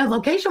though. If they know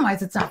location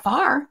wise, it's not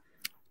far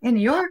in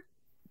New York.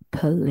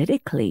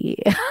 Politically.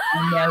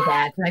 I know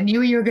that. I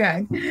knew you were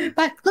good.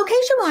 But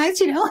location wise,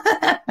 you know.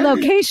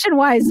 Location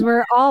wise,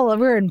 we're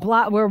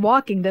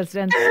walking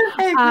distance.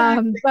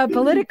 Exactly. But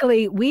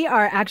politically, we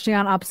are actually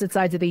on opposite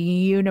sides of the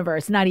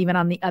universe, not even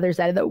on the other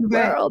side of the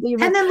world.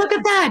 Even. And then look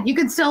at that. You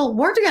can still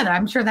work together.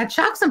 I'm sure that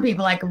shocks some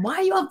people. Like, why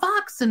are you on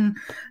Fox? And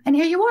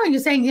here you are. And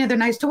you're saying, they're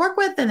nice to work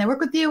with and they work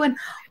with you. And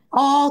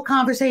all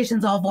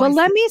conversations, all voices. Well,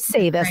 let me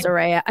say this,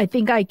 Araya. I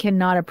think I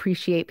cannot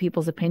appreciate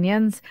people's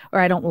opinions, or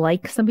I don't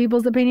like some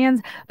people's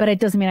opinions, but it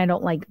doesn't mean I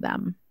don't like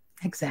them.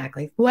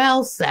 Exactly.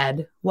 Well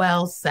said.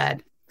 Well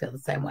said. Feel the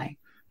same way.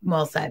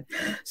 Well said.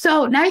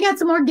 So now you got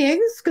some more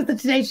gigs because the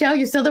Today Show,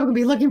 you're still there. We're going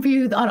to be looking for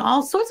you on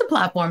all sorts of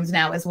platforms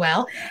now as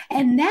well.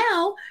 And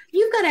now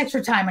you've got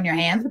extra time on your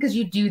hands because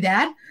you do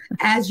that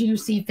as you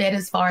see fit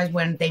as far as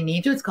when they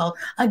need you. It's called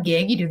a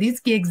gig. You do these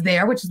gigs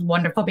there, which is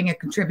wonderful being a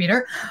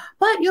contributor,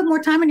 but you have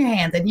more time on your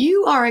hands and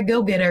you are a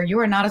go-getter. You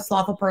are not a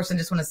slothful person,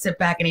 just want to sit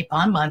back and eat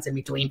bonbons in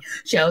between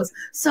shows.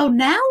 So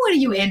now what are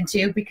you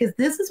into? Because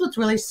this is what's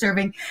really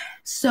serving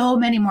so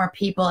many more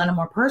people on a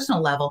more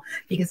personal level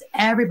because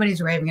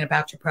everybody's raving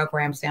about your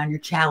programs now, your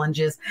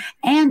challenges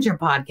and your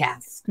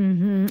podcasts.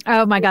 Mm-hmm.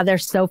 Oh my God, they're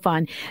so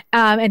fun.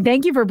 And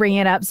thank you for bringing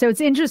it up. So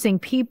it's interesting.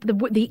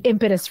 The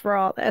impetus for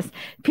all this,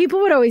 people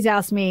would always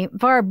ask me,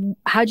 Barb,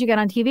 how'd you get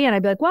on TV? And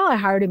I'd be like, well, I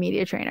hired a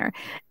media trainer.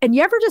 And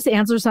you ever just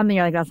answer something,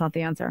 you're like, that's not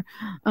the answer.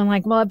 I'm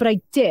like, well, but I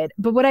did.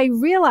 But what I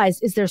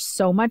realized is there's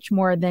so much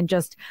more than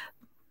just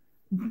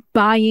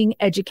buying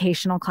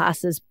educational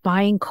classes,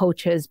 buying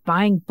coaches,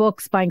 buying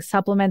books, buying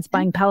supplements,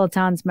 buying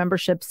Pelotons,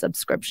 membership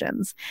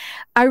subscriptions.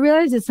 I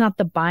realized it's not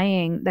the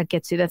buying that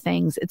gets you the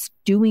things. It's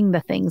doing the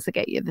things that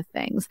get you the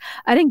things.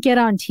 I didn't get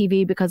on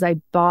TV because I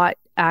bought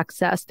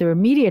access through a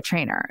media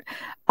trainer.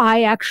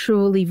 I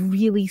actually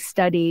really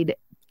studied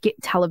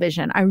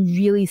television. I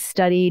really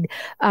studied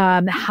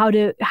how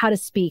to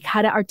speak,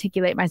 how to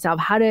articulate myself,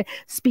 how to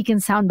speak in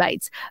sound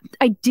bites.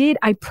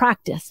 I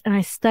practiced and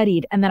I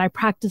studied and then I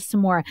practiced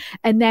some more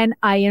and then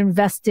I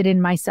invested in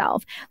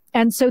myself.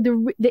 And so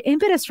the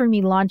impetus for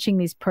me launching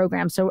these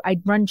programs, so I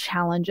run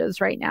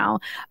challenges right now.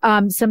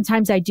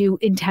 Sometimes I do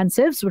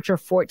intensives, which are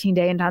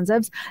 14-day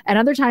intensives. And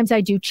other times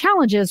I do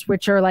challenges,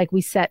 which are like we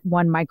set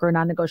one micro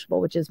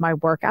non-negotiable, which is my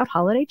workout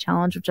holiday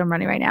challenge, which I'm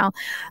running right now.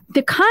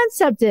 The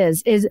concept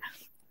is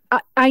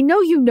I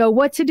know you know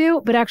what to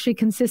do, but actually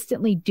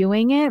consistently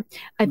doing it.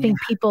 I think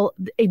people,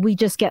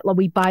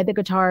 we buy the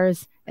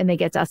guitars and they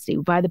get dusty.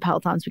 We buy the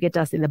Pelotons, we get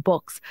dusty. The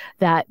books,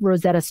 that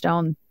Rosetta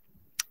Stone.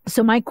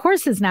 So my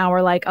courses now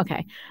are like,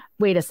 okay,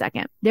 wait a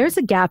second, there's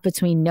a gap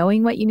between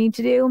knowing what you need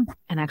to do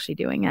and actually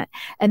doing it.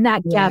 And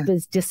that gap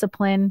is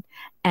discipline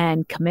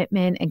and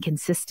commitment and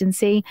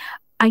consistency.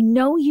 I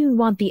know you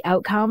want the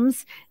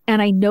outcomes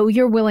and I know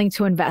you're willing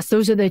to invest.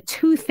 Those are the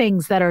two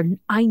things that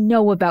I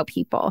know about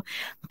people.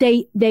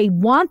 They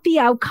want the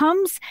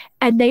outcomes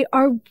and they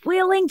are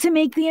willing to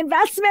make the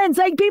investments.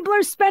 Like people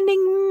are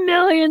spending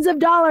millions of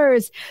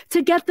dollars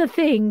to get the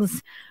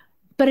things,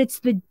 but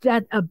it's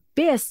that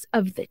abyss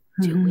of the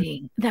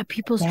doing that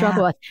people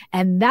struggle with.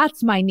 And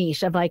that's my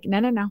niche of like,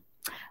 no.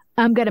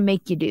 I'm going to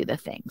make you do the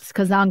things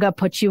because I'm going to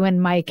put you in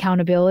my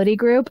accountability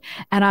group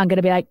and I'm going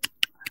to be like,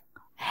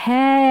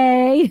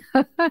 hey.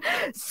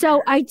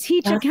 So I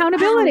teach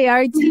accountability.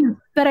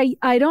 But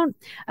I don't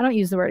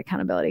use the word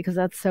accountability because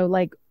that's so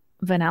like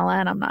vanilla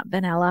and I'm not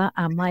vanilla.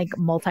 I'm like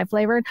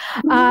multi-flavored.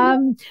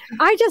 I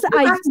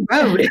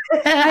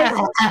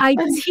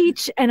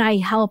teach and I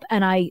help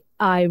and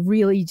I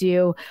really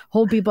do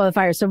hold people to the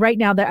fire. So right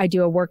now that I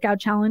do a workout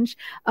challenge,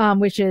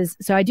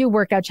 so I do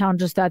workout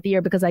challenges throughout the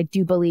year because I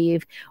do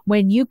believe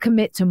when you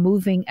commit to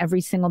moving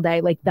every single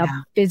day, like the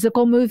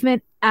physical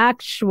movement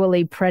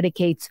actually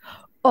predicates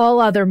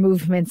all other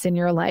movements in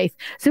your life.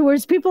 So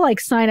whereas people like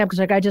sign up because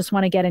like, I just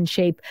want to get in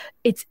shape,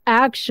 it's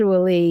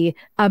actually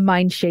a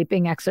mind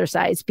shaping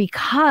exercise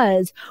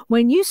because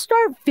when you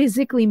start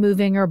physically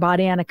moving your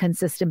body on a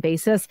consistent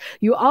basis,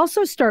 you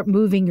also start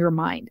moving your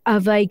mind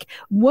of like,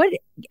 what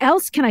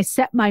else can I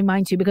set my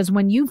mind to? Because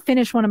when you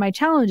finish one of my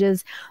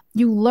challenges,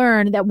 you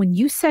learn that when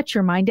you set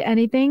your mind to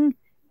anything,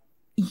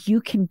 you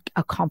can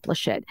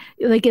accomplish it.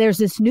 Like there's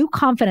this new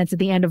confidence at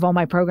the end of all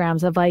my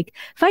programs of like,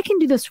 if I can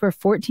do this for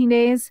 14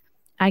 days,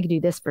 I can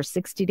do this for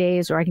 60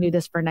 days or I can do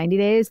this for 90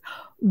 days.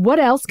 What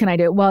else can I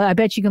do? Well, I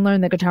bet you can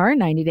learn the guitar in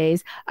 90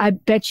 days. I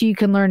bet you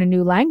can learn a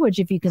new language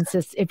if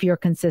you're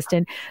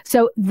consistent.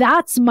 So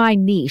that's my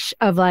niche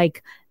of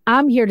like,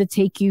 I'm here to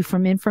take you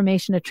from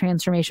information to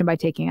transformation by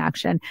taking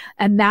action.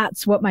 And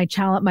that's what my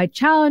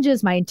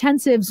challenges, my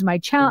intensives,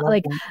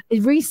 like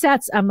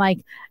resets. I'm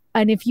like,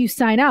 and if you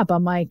sign up,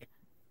 I'm like,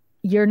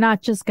 you're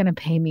not just going to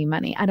pay me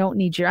money. I don't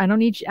need your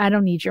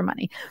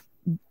money.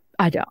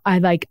 I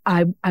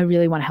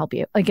really want to help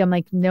you. Like, I'm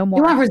like, no more.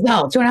 You want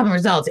results. You want to have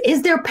results.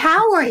 Is there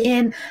power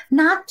in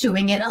not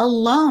doing it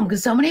alone?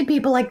 Because so many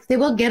people, like, they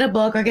will get a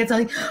book or get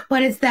something,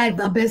 but it's that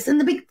abyss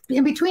in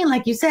between.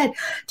 Like you said,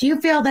 do you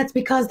feel that's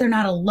because they're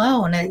not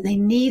alone? They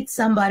need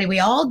somebody, we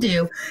all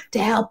do, to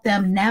help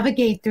them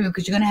navigate through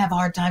because you're going to have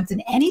hard times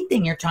in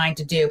anything you're trying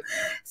to do.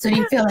 So do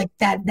you feel like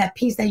that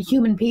piece, that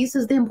human piece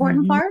is the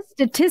important part?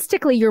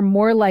 Statistically, you're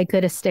more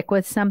likely to stick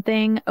with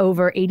something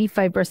over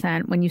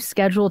 85% when you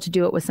schedule to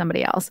do it with somebody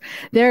else.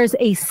 There's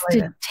a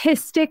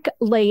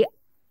statistically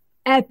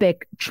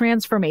epic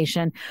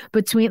transformation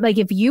between, like,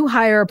 if you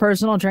hire a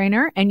personal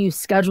trainer and you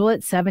schedule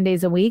it 7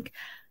 days a week,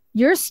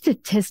 you're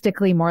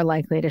statistically more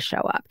likely to show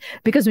up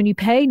because when you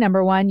pay,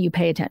 number one, you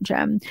pay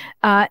attention.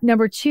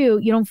 Number two,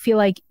 you don't feel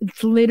like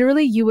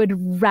literally you would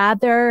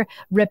rather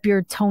rip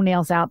your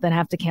toenails out than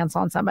have to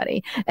cancel on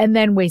somebody and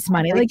then waste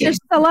money. Like there's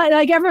a lot,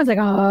 like everyone's like,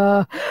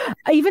 oh,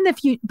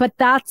 but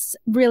that's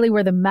really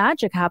where the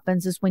magic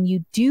happens is when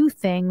you do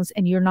things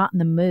and you're not in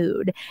the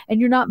mood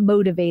and you're not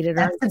motivated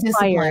or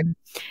inspired.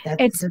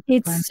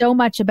 It's so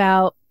much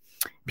about,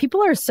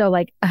 people are so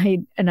like,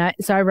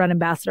 so I run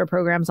ambassador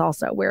programs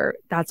also where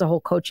that's a whole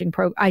coaching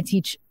I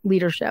teach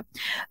leadership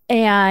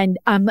and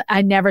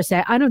I never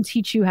say, I don't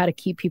teach you how to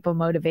keep people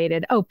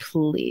motivated. Oh,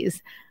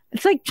 please.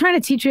 It's like trying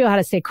to teach you how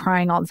to stay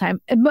crying all the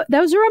time.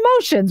 Those are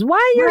emotions.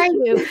 Why are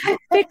you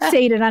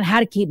fixated on how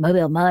to keep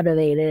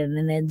motivated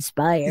and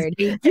inspired?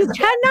 You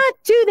cannot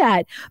do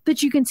that,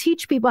 but you can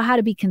teach people how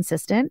to be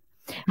consistent,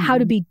 how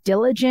to be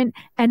diligent,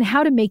 and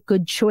how to make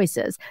good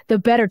choices, the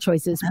better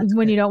choices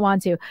when you don't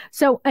want to.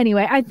 So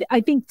anyway,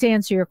 I think to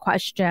answer your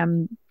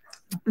question,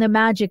 the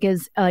magic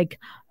is like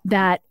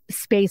that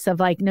space of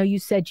like, no, you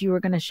said you were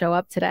going to show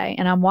up today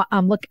and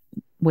I'm looking,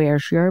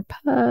 where's your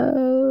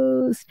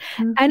post?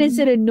 And is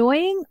it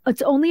annoying?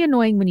 It's only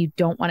annoying when you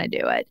don't want to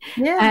do it.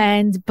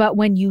 Yeah. But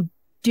when you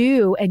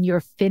do and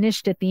you're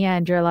finished at the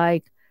end, you're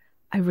like,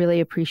 I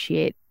really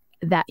appreciate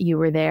that you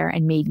were there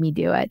and made me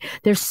do it.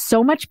 There's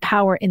so much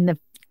power in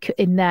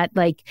that,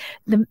 like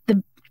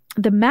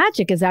the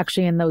magic is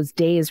actually in those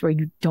days where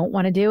you don't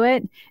want to do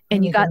it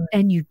and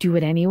you do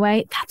it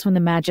anyway. That's when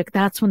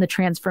the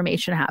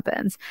transformation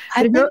happens.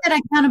 I think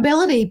that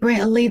accountability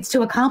leads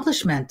to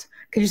accomplishment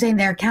because you're saying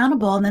they're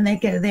accountable and then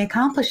they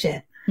accomplish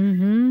it.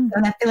 And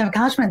that feeling of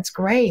accomplishment is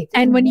great.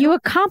 And when you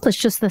accomplish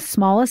just the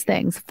smallest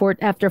things my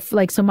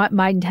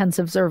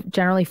intensives are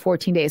generally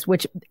 14 days,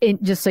 which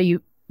just so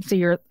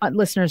your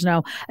listeners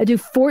know, I do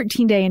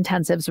 14-day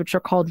intensives, which are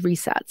called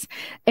resets.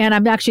 And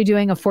I'm actually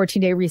doing a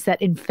 14-day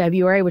reset in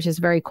February, which is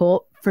very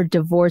cool. for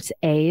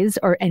divorcees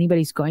or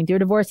anybody who's going through a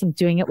divorce. I'm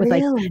doing it with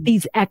like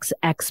these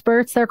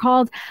experts, they're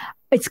called.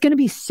 It's going to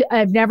be,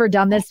 I've never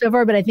done this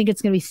before, but I think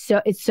it's going to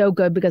be it's so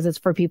good because it's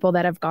for people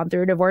that have gone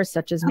through a divorce,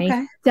 such as me,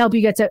 to help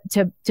you get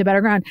to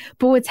better ground.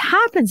 But what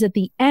happens at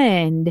the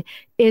end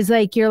is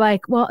like, you're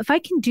like, well, if I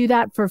can do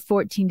that for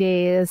 14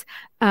 days,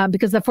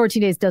 because the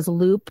 14 days does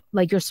loop,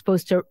 like you're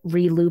supposed to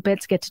re-loop it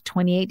to get to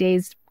 28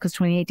 days because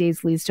 28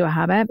 days leads to a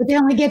habit. But they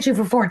only get you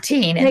for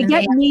 14. And they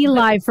get me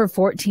live for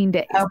 14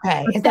 days.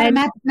 Okay. Is that a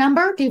magic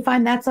number? Do you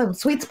find that's a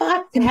sweet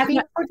spot?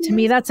 To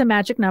me, that's a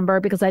magic number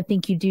because I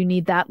think you do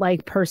need that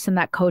like person,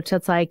 that coach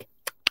that's like,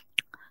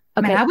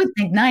 okay. Man, I would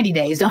think 90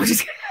 days. Don't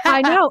just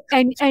I know.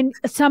 And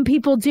some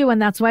people do.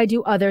 And that's why I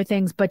do other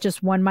things, but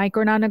just one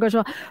micro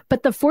non-negotiable.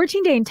 But the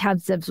 14-day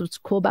intensives, what's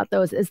cool about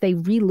those is they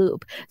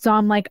re-loop. So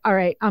I'm like, all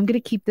right, I'm going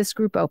to keep this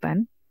group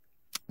open.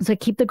 So I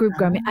keep the group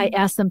going. I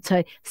ask them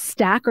to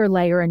stack or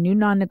layer a new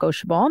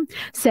non-negotiable,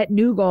 set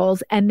new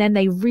goals, and then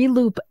they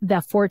re-loop the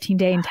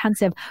 14-day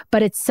intensive,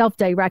 but it's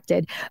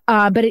self-directed.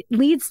 But it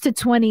leads to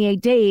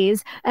 28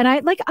 days. And I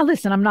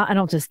listen, I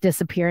don't just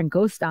disappear and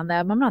ghost on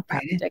them. I'm not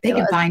that ridiculous. They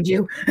can find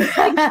you.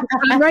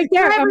 I'm right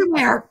there.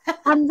 Everywhere.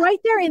 I'm right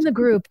there in the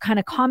group, kind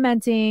of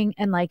commenting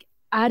and like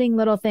adding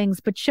little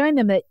things, but showing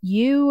them that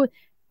you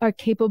are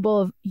capable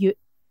of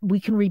we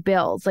can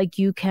rebuild, like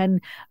you can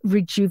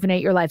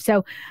rejuvenate your life.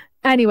 So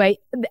anyway,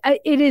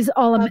 it is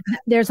all,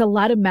 there's a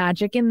lot of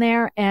magic in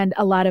there and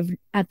a lot of,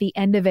 at the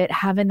end of it,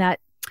 having that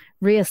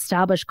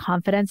reestablished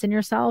confidence in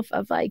yourself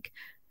of like,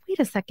 wait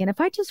a second, if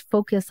I just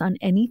focus on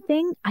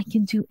anything, I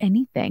can do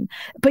anything.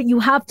 But you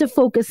have to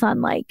focus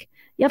on like,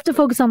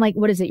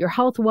 what is it? Your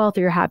health, wealth,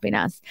 or your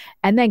happiness,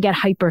 and then get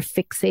hyper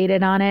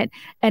fixated on it.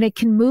 And it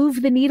can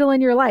move the needle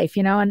in your life,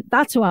 you know, and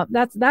that's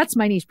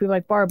my niche. People are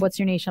like, Barb, what's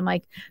your niche? I'm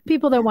like,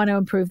 people that want to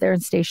improve their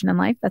station in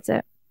life. That's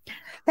it.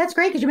 That's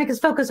great because you make us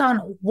focus on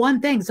one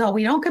thing. So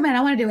we don't come in,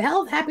 I want to do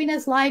health,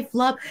 happiness, life,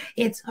 love.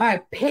 It's all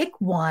right, pick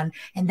one,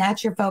 and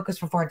that's your focus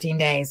for 14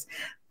 days.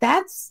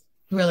 That's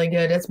really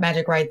good. That's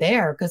magic right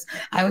there. Because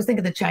I always think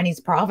of the Chinese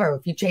proverb,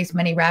 if you chase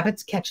many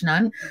rabbits, catch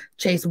none.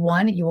 Chase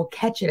one, you will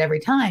catch it every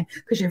time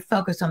because you're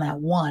focused on that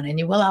one and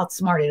you will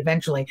outsmart it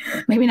eventually.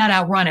 Maybe not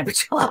outrun it, but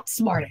you'll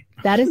outsmart it.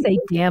 That is a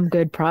damn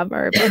good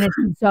proverb. And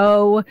it's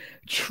so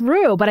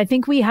true. But I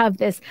think we have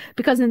this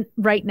because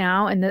right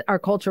now in our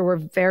culture, we're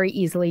very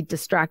easily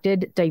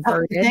distracted,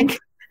 diverted.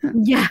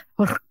 Yeah.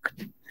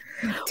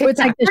 It's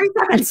like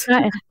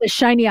the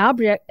shiny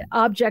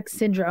object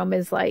syndrome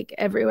is like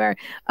everywhere.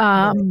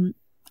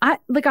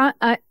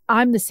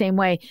 I'm the same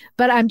way,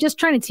 but I'm just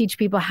trying to teach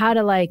people how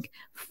to like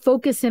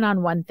focus in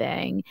on one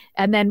thing.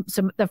 And then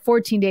the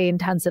 14-day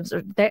intensives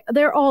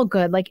they're all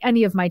good. Like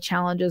any of my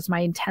challenges,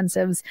 my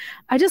intensives,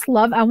 I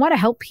want to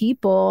help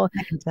people.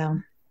 I can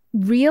tell.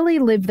 Really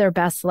live their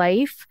best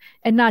life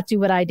and not do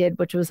what I did,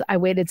 which was I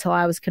waited till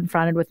I was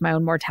confronted with my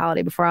own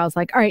mortality before I was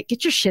like, all right,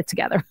 get your shit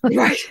together.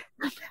 Right.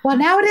 Well,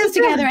 now it is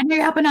together and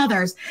you're helping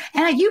others.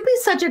 And you'd be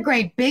such a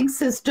great big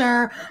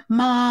sister,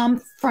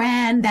 mom,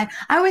 friend that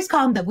I always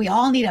call them that we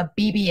all need a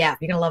BBF.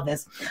 You're going to love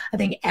this. I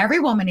think every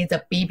woman needs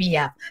a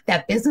BBF,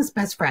 that business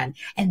best friend.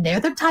 And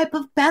they're the type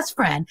of best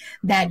friend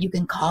that you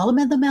can call them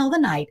in the middle of the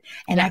night.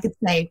 And I could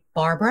say,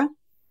 Barbara,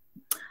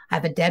 I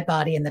have a dead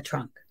body in the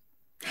trunk.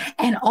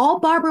 And all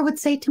Barbara would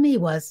say to me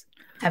was,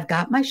 I've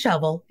got my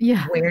shovel.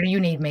 Yeah. Where do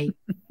you need me?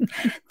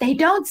 They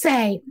don't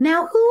say,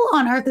 now who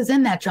on earth is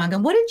in that trunk?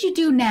 And what did you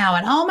do now?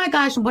 And oh my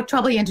gosh, and what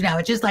trouble are you into now?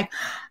 It's just like,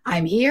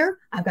 I'm here.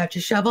 I've got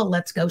your shovel.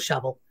 Let's go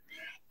shovel.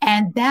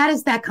 And that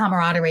is that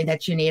camaraderie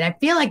that you need. I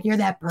feel like you're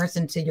that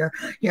person to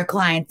your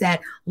clients that,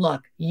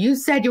 look, you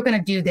said you're going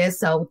to do this,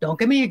 so don't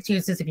give me any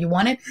excuses. If you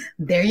want it,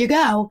 there you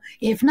go.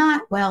 If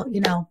not, well,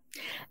 you know.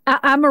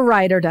 I'm a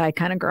ride or die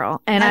kind of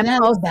girl. And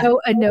I'm also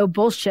a no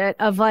bullshit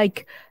of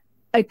like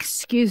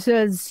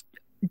excuses.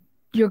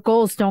 Your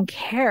goals don't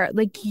care.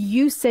 Like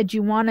you said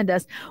you wanted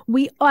this.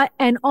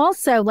 And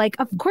also like,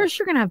 of course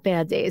you're going to have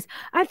bad days.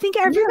 I think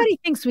everybody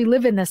thinks we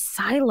live in this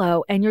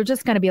silo and you're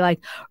just going to be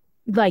like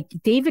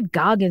David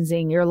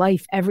Gogginsing your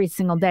life every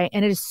single day.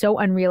 And it is so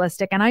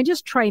unrealistic. And I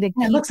just try to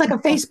it looks like a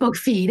Facebook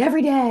feed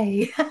every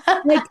day.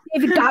 Like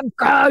David Goggins,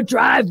 go,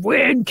 drive,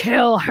 win,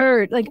 kill,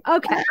 hurt. Like,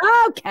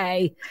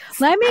 okay.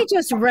 Let me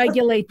just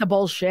regulate the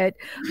bullshit.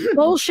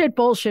 Bullshit.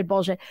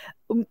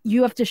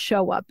 You have to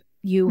show up.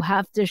 You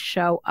have to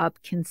show up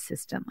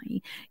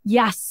consistently.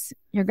 Yes,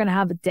 you're going to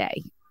have a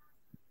day.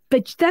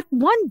 But that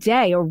one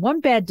day or one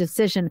bad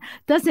decision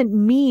doesn't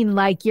mean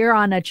like you're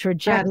on a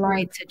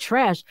trajectory to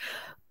trash.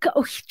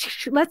 Go,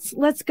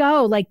 let's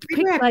go. Like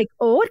pick like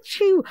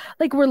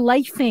like we're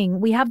lifing.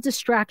 We have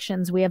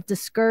distractions, we have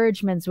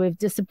discouragements, we have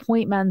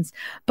disappointments,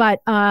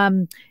 but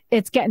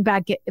it's getting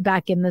back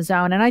in the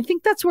zone. And I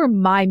think that's where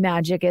my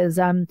magic is,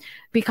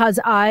 because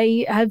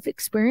I have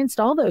experienced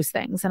all those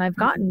things and I've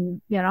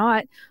gotten, you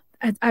know,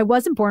 I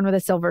wasn't born with a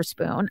silver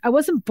spoon. I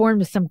wasn't born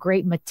with some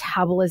great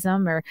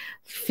metabolism or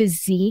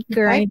physique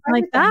or anything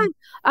like that.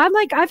 I'm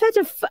like, I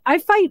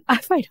fight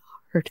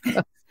hard.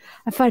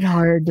 I fight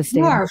hard to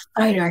stay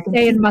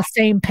in my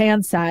same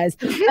pant size.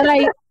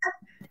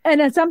 And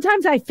then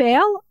sometimes I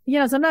fail.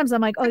 Sometimes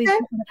I'm like, oh, these Okay.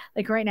 people,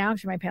 like right now,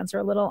 actually, my pants are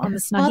a little on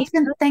the Well, snuggie. it's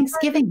been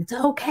Thanksgiving. It's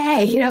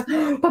okay.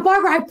 But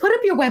Barbara, I put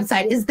up your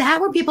website. Is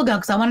that where people go?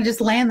 Because I want to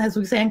just land, as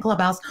we say in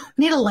Clubhouse,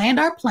 we need to land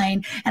our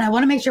plane. And I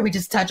want to make sure we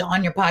just touch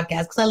on your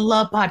podcast because I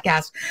love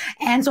podcasts.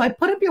 And so I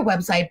put up your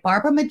website,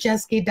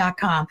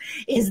 BarbaraMajeski.com.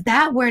 Is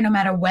that where, no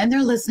matter when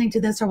they're listening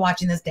to this or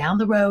watching this down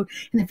the road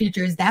in the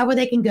future, is that where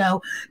they can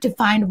go to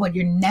find what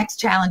your next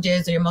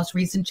challenges or your most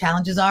recent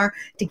challenges are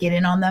to get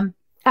in on them?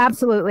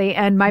 Absolutely.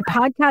 And my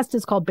podcast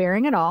is called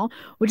Bearing It All,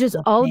 which is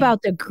all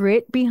about the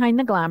grit behind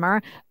the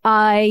glamour.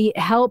 I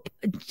help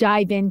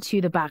dive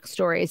into the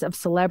backstories of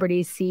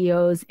celebrities,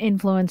 CEOs,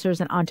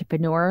 influencers, and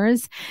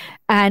entrepreneurs.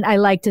 And I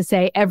like to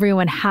say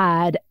everyone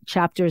had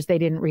chapters they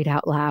didn't read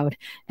out loud.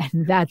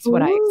 And that's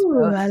what I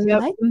expose. I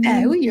like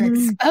that. Ooh, you're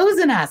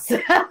exposing us.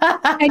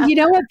 And you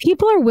know what?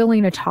 People are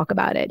willing to talk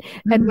about it.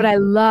 And what I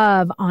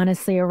love,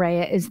 honestly,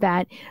 Araya, is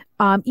that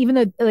even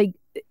though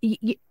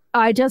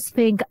I just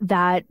think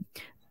that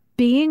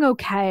being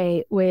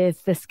okay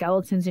with the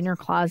skeletons in your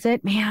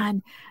closet,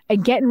 man,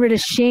 and getting rid of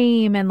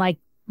shame and like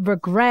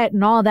regret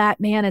and all that,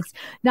 man, it's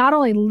not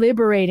only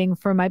liberating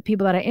for my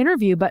people that I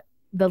interview, but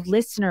the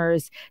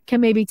listeners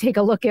can maybe take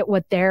a look at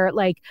what they're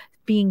like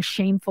being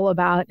shameful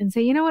about and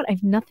say, you know what, I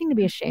have nothing to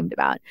be ashamed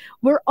about.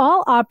 We're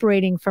all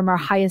operating from our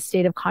highest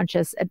state of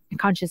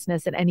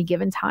consciousness at any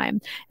given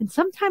time. And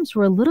sometimes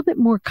we're a little bit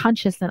more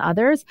conscious than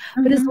others,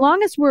 but as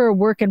long as we're a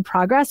work in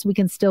progress, we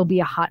can still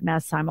be a hot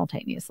mess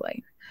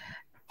simultaneously.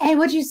 And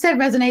what you said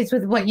resonates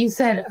with what you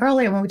said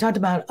earlier when we talked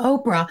about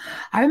Oprah.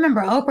 I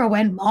remember Oprah,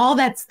 when all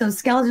those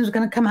skeletons were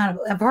going to come out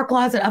of her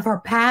closet, of her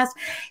past,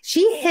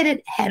 she hit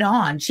it head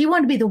on. She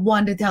wanted to be the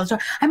one to tell the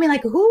story. I mean,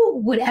 like, who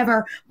would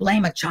ever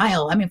blame a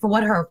child? I mean, for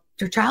what her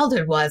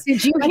childhood was.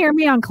 Did you hear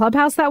me on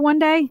Clubhouse that one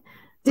day?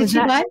 Did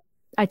you what?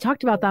 I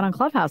talked about that on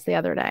Clubhouse the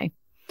other day.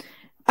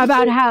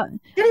 About how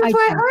That's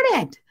where I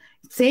heard it.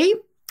 See?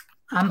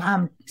 You're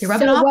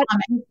rubbing So off what- on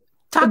me.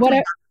 Talk to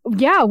me.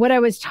 Yeah, what I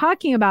was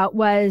talking about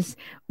was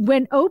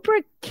when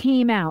Oprah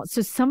came out,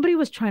 so somebody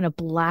was trying to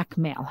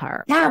blackmail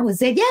her. That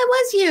was it. Yeah, it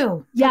was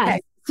you. Yes.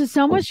 Okay. So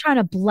someone was trying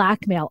to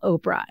blackmail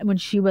Oprah when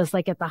she was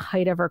like at the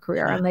height of her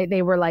career. And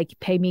they were like,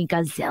 pay me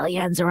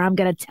gazillions or I'm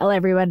going to tell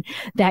everyone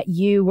that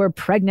you were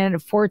pregnant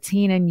at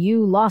 14 and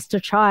you lost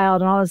a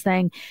child and all this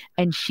thing.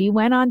 And she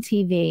went on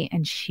TV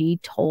and she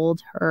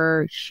told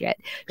her shit.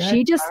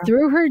 She just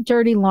threw her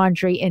dirty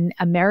laundry in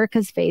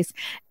America's face,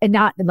 and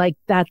not like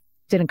that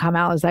didn't come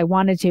out as I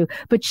wanted to,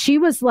 but she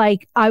was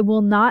like, I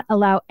will not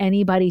allow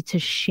anybody to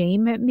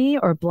shame me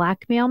or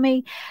blackmail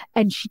me.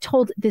 And she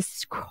told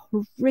this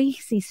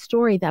crazy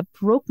story that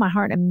broke my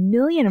heart in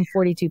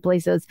 1,042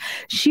 places.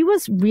 She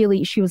was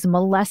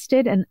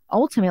molested and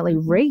ultimately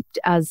raped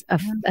as a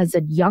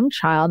young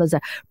child, as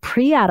a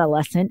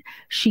pre-adolescent.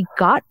 She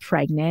got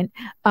pregnant.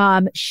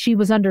 She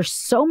was under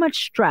so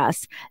much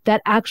stress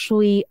that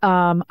actually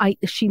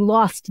she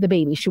lost the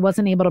baby. She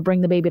wasn't able to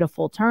bring the baby to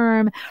full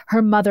term.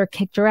 Her mother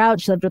kicked her out.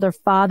 She lived with her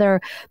father,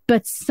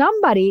 but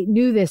somebody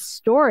knew this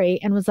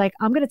story and was like,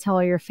 I'm going to tell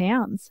all your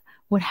fans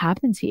what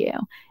happened to you.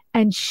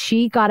 And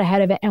she got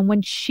ahead of it. And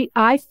when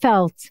I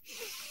felt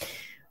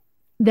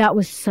that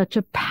was such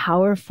a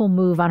powerful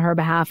move on her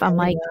behalf. I'm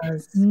like,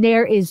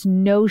 there is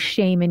no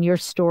shame in your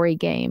story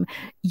game.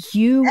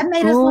 That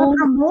made us love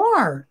her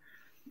more.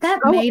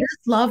 Made us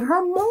love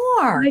her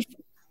more.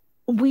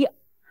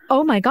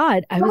 Oh my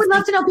God. I would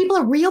love to know people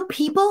are real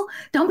people.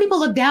 Don't people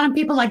look down on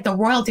people like the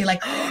royalty, like,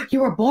 oh,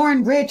 you were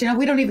born rich.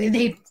 We don't even,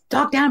 they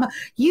talk down about,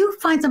 you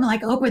find someone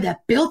like Oprah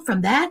that built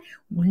from that.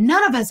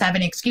 None of us have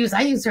any excuse.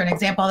 I use her an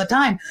example all the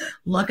time.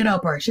 Look at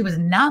Oprah. She was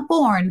not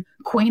born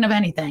queen of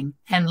anything.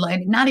 And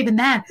not even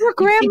that. Her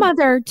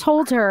grandmother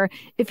told her,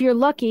 if you're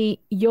lucky,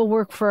 you'll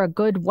work for a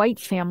good white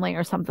family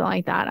or something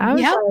like that. I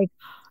was like,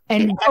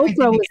 and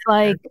Oprah was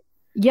like,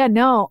 yeah,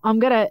 no, I'm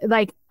gonna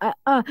like.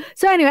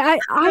 So anyway,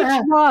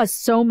 I draw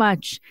so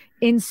much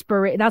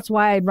inspiration. That's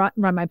why I run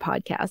my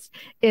podcast.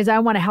 Is I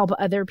want to help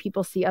other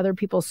people see other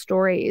people's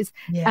stories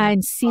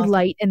and see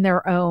light in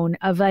their own.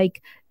 Of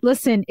like,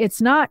 listen,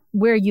 it's not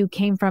where you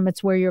came from;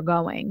 it's where you're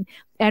going.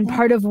 And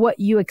part of what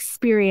you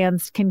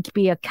experience can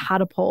be a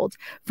catapult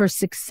for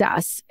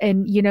success.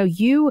 And,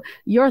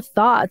 your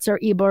thoughts are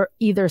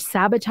either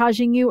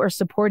sabotaging you or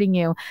supporting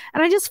you.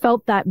 And I just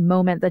felt that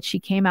moment that she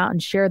came out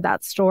and shared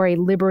that story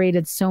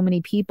liberated so many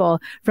people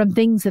from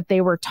things that they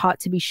were taught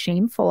to be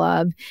shameful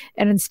of.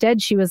 And instead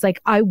she was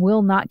like, I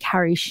will not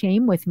carry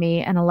shame with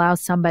me and allow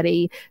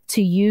somebody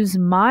to use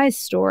my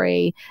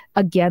story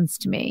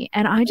against me.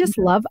 And I just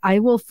I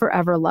will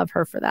forever love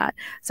her for that.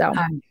 So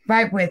I'm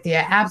right with you.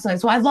 Absolutely.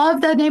 So I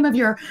love the name of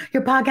your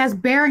podcast,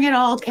 Bearing It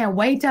All. Can't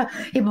wait to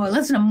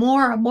listen to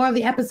more of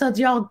the episodes.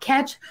 Y'all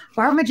catch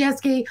Barbara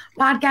Majeski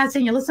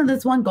podcasting. You listen to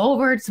this one, go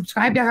over,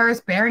 subscribe to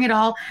hers, Bearing It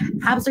All.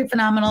 Absolutely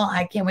phenomenal.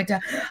 I can't wait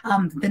to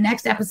the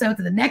next episode,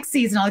 to the next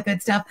season, all the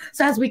good stuff.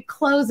 So as we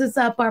close this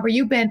up, Barbara,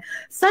 you've been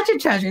such a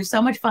treasure,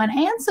 so much fun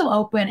and so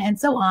open and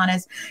so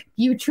honest.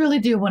 You truly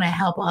do want to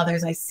help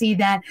others. I see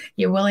that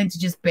you're willing to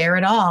just bear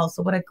it all.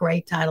 So what a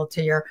great title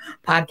to your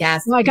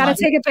podcast. Well, I got to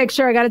take a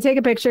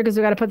picture. Because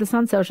we got to put this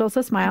on social.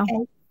 So smile.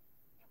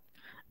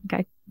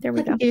 Okay. There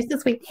we go.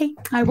 This week. Hey,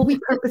 I will be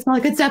purpose, all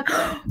the good stuff.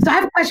 So I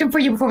have a question for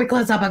you before we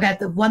close up. I've got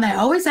the one that I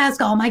always ask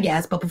all my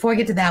guests, but before I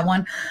get to that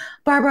one,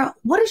 Barbara,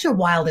 what is your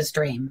wildest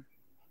dream?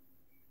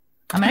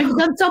 I mean, you've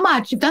done so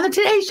much. You've done the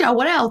Today Show.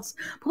 What else?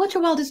 But what's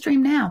your wildest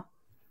dream now?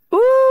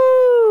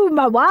 Ooh,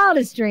 my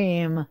wildest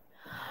dream.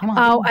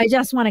 Oh, I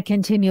just want to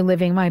continue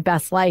living my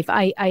best life.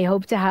 I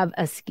hope to have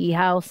a ski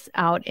house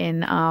out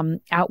in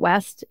out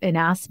west in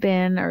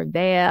Aspen or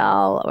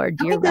Vail or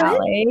Deer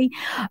Valley,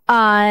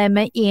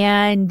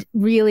 and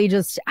really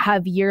just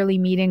have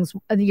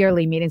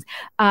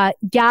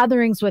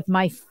gatherings with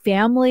my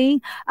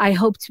family. I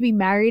hope to be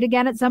married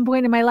again at some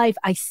point in my life.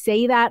 I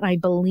say that and I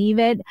believe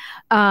it.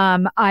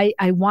 I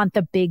want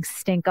the big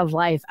stink of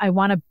life. I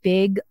want a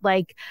big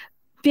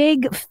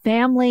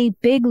family,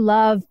 big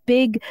love,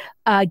 big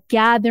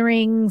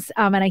gatherings.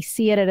 And I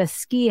see it at a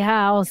ski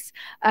house.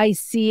 I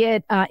see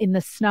it in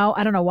the snow.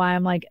 I don't know why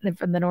I'm like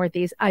from the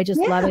Northeast. I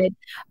just love it.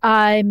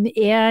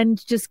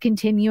 And just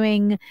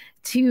continuing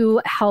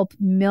to help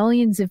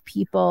millions of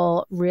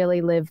people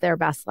really live their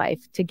best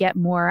life, to get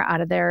more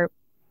out of their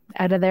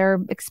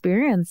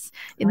experience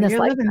in this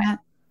life.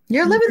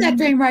 You're living that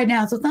dream right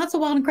now. So it's not so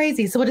wild and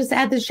crazy. So we'll just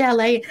add the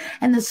chalet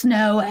and the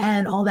snow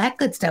and all that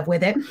good stuff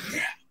with it.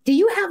 Do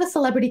you have a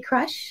celebrity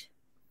crush?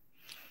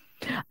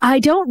 I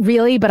don't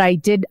really, but I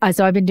did.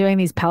 So I've been doing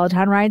these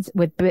Peloton rides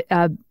with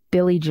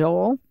Billy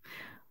Joel,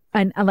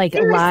 and like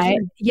live.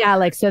 Yeah,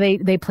 like so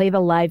they play the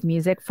live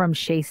music from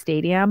Shea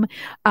Stadium,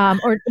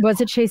 or was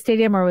it Shea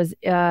Stadium, or was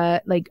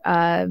Yankee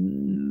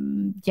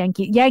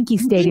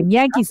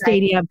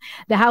Stadium,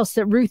 the house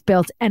that Ruth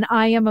built, and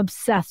I am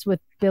obsessed with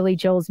Billy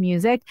Joel's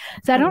music.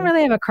 So I don't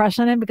really have a crush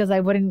on him because I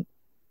wouldn't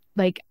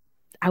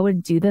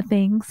do the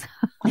things.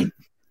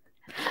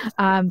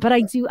 But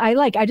I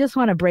just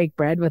want to break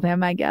bread with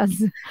him, I guess.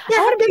 Yeah, I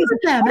want to be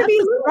with them. I want to be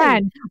his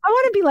friend. I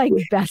want to be like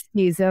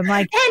besties. And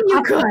like, and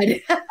you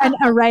could. An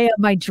array of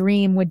my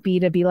dream would be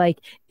to be like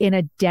in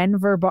a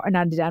Denver bar,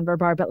 not a Denver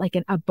bar, but like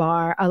in a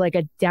bar, like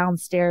a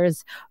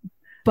downstairs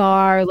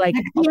bar, like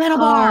a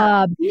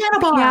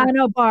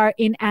piano bar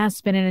in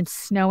Aspen, and it's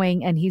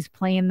snowing and he's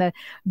playing the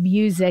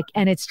music,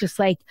 and it's just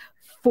like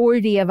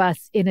 40 of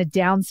us in a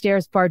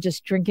downstairs bar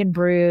just drinking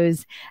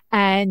brews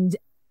and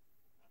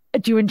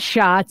doing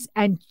shots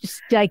and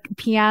just like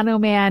Piano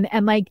Man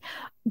and like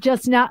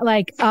just not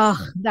like, oh,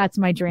 that's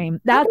my dream.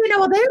 That's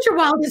well, there's your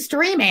wildest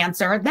dream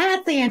answer.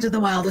 That's the answer to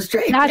the wildest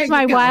dream. That's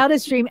my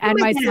wildest dream and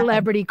my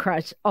celebrity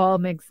crush all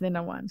mixed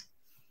into one.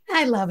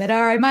 I love it.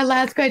 All right. My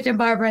last question,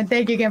 Barbara, and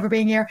thank you again for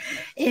being here,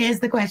 is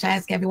the question I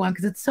ask everyone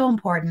because it's so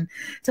important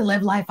to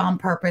live life on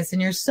purpose.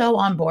 And you're so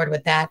on board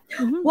with that.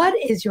 Mm-hmm. What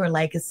is your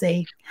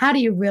legacy? How do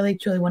you really,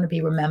 truly want to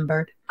be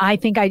remembered? I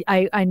think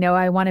I know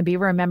I want to be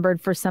remembered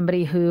for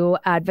somebody who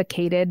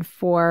advocated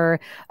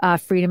for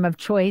freedom of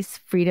choice,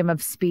 freedom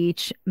of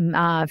speech,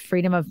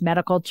 freedom of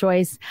medical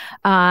choice,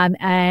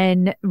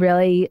 and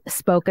really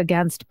spoke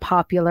against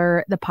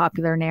the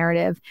popular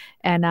narrative.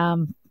 And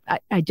I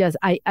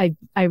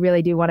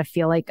really do want to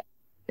feel like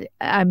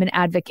I'm an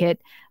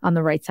advocate on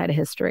the right side of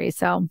history.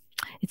 So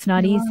it's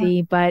not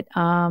easy, but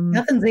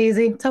nothing's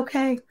easy. It's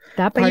okay.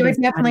 But you're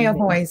definitely a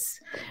voice.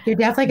 You're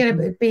definitely going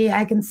to be,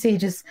 I can see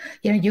just,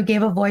 you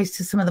gave a voice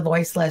to some of the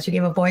voiceless. You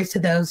gave a voice to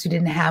those who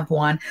didn't have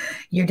one.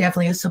 You're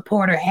definitely a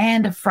supporter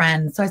and a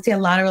friend. So I see a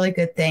lot of really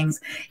good things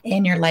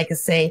in your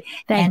legacy.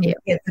 Thank you.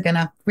 Your kids are going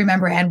to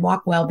remember and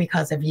walk well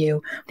because of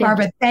you.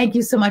 Barbara, thank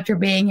you so much for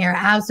being here.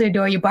 I absolutely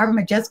adore you.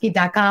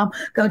 BarbaraMajeski.com.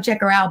 Go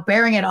check her out.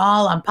 Bearing It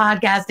All on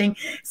podcasting.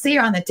 See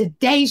her on the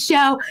Today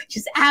Show.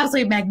 She's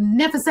absolutely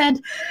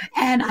magnificent.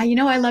 And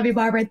I love you,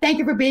 Barbara. Thank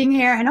you for being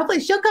here. And hopefully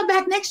she'll come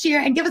back next year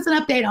and give us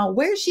an update on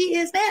where she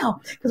is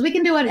now. Because we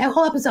can do a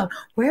whole episode.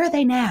 Where are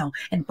they now?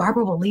 And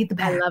Barbara will lead the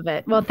pack. I love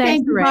it. Well,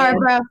 thank you,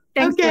 Barbara.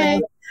 Thanks, okay.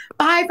 Ray.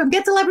 Bye from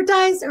Get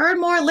Celebritized.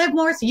 Earn more, live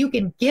more so you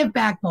can give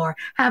back more.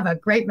 Have a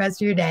great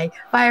rest of your day.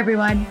 Bye,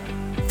 everyone.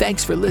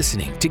 Thanks for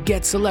listening to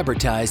Get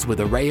Celebritized with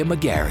Araya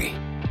McGarry.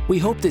 We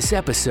hope this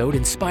episode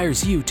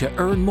inspires you to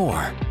earn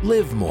more,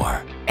 live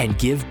more, and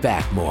give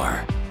back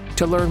more.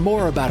 To learn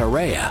more about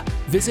Araya,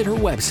 visit her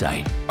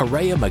website,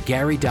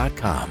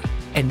 ArayaMcGarry.com,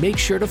 and make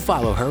sure to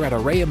follow her at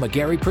Araya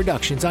McGarry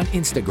Productions on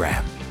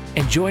Instagram,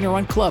 and join her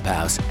on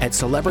Clubhouse at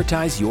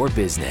Celebritize Your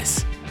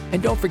Business.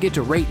 And don't forget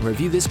to rate and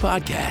review this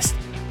podcast.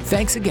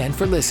 Thanks again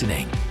for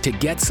listening to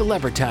Get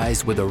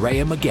Celebritized with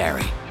Araya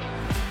McGarry.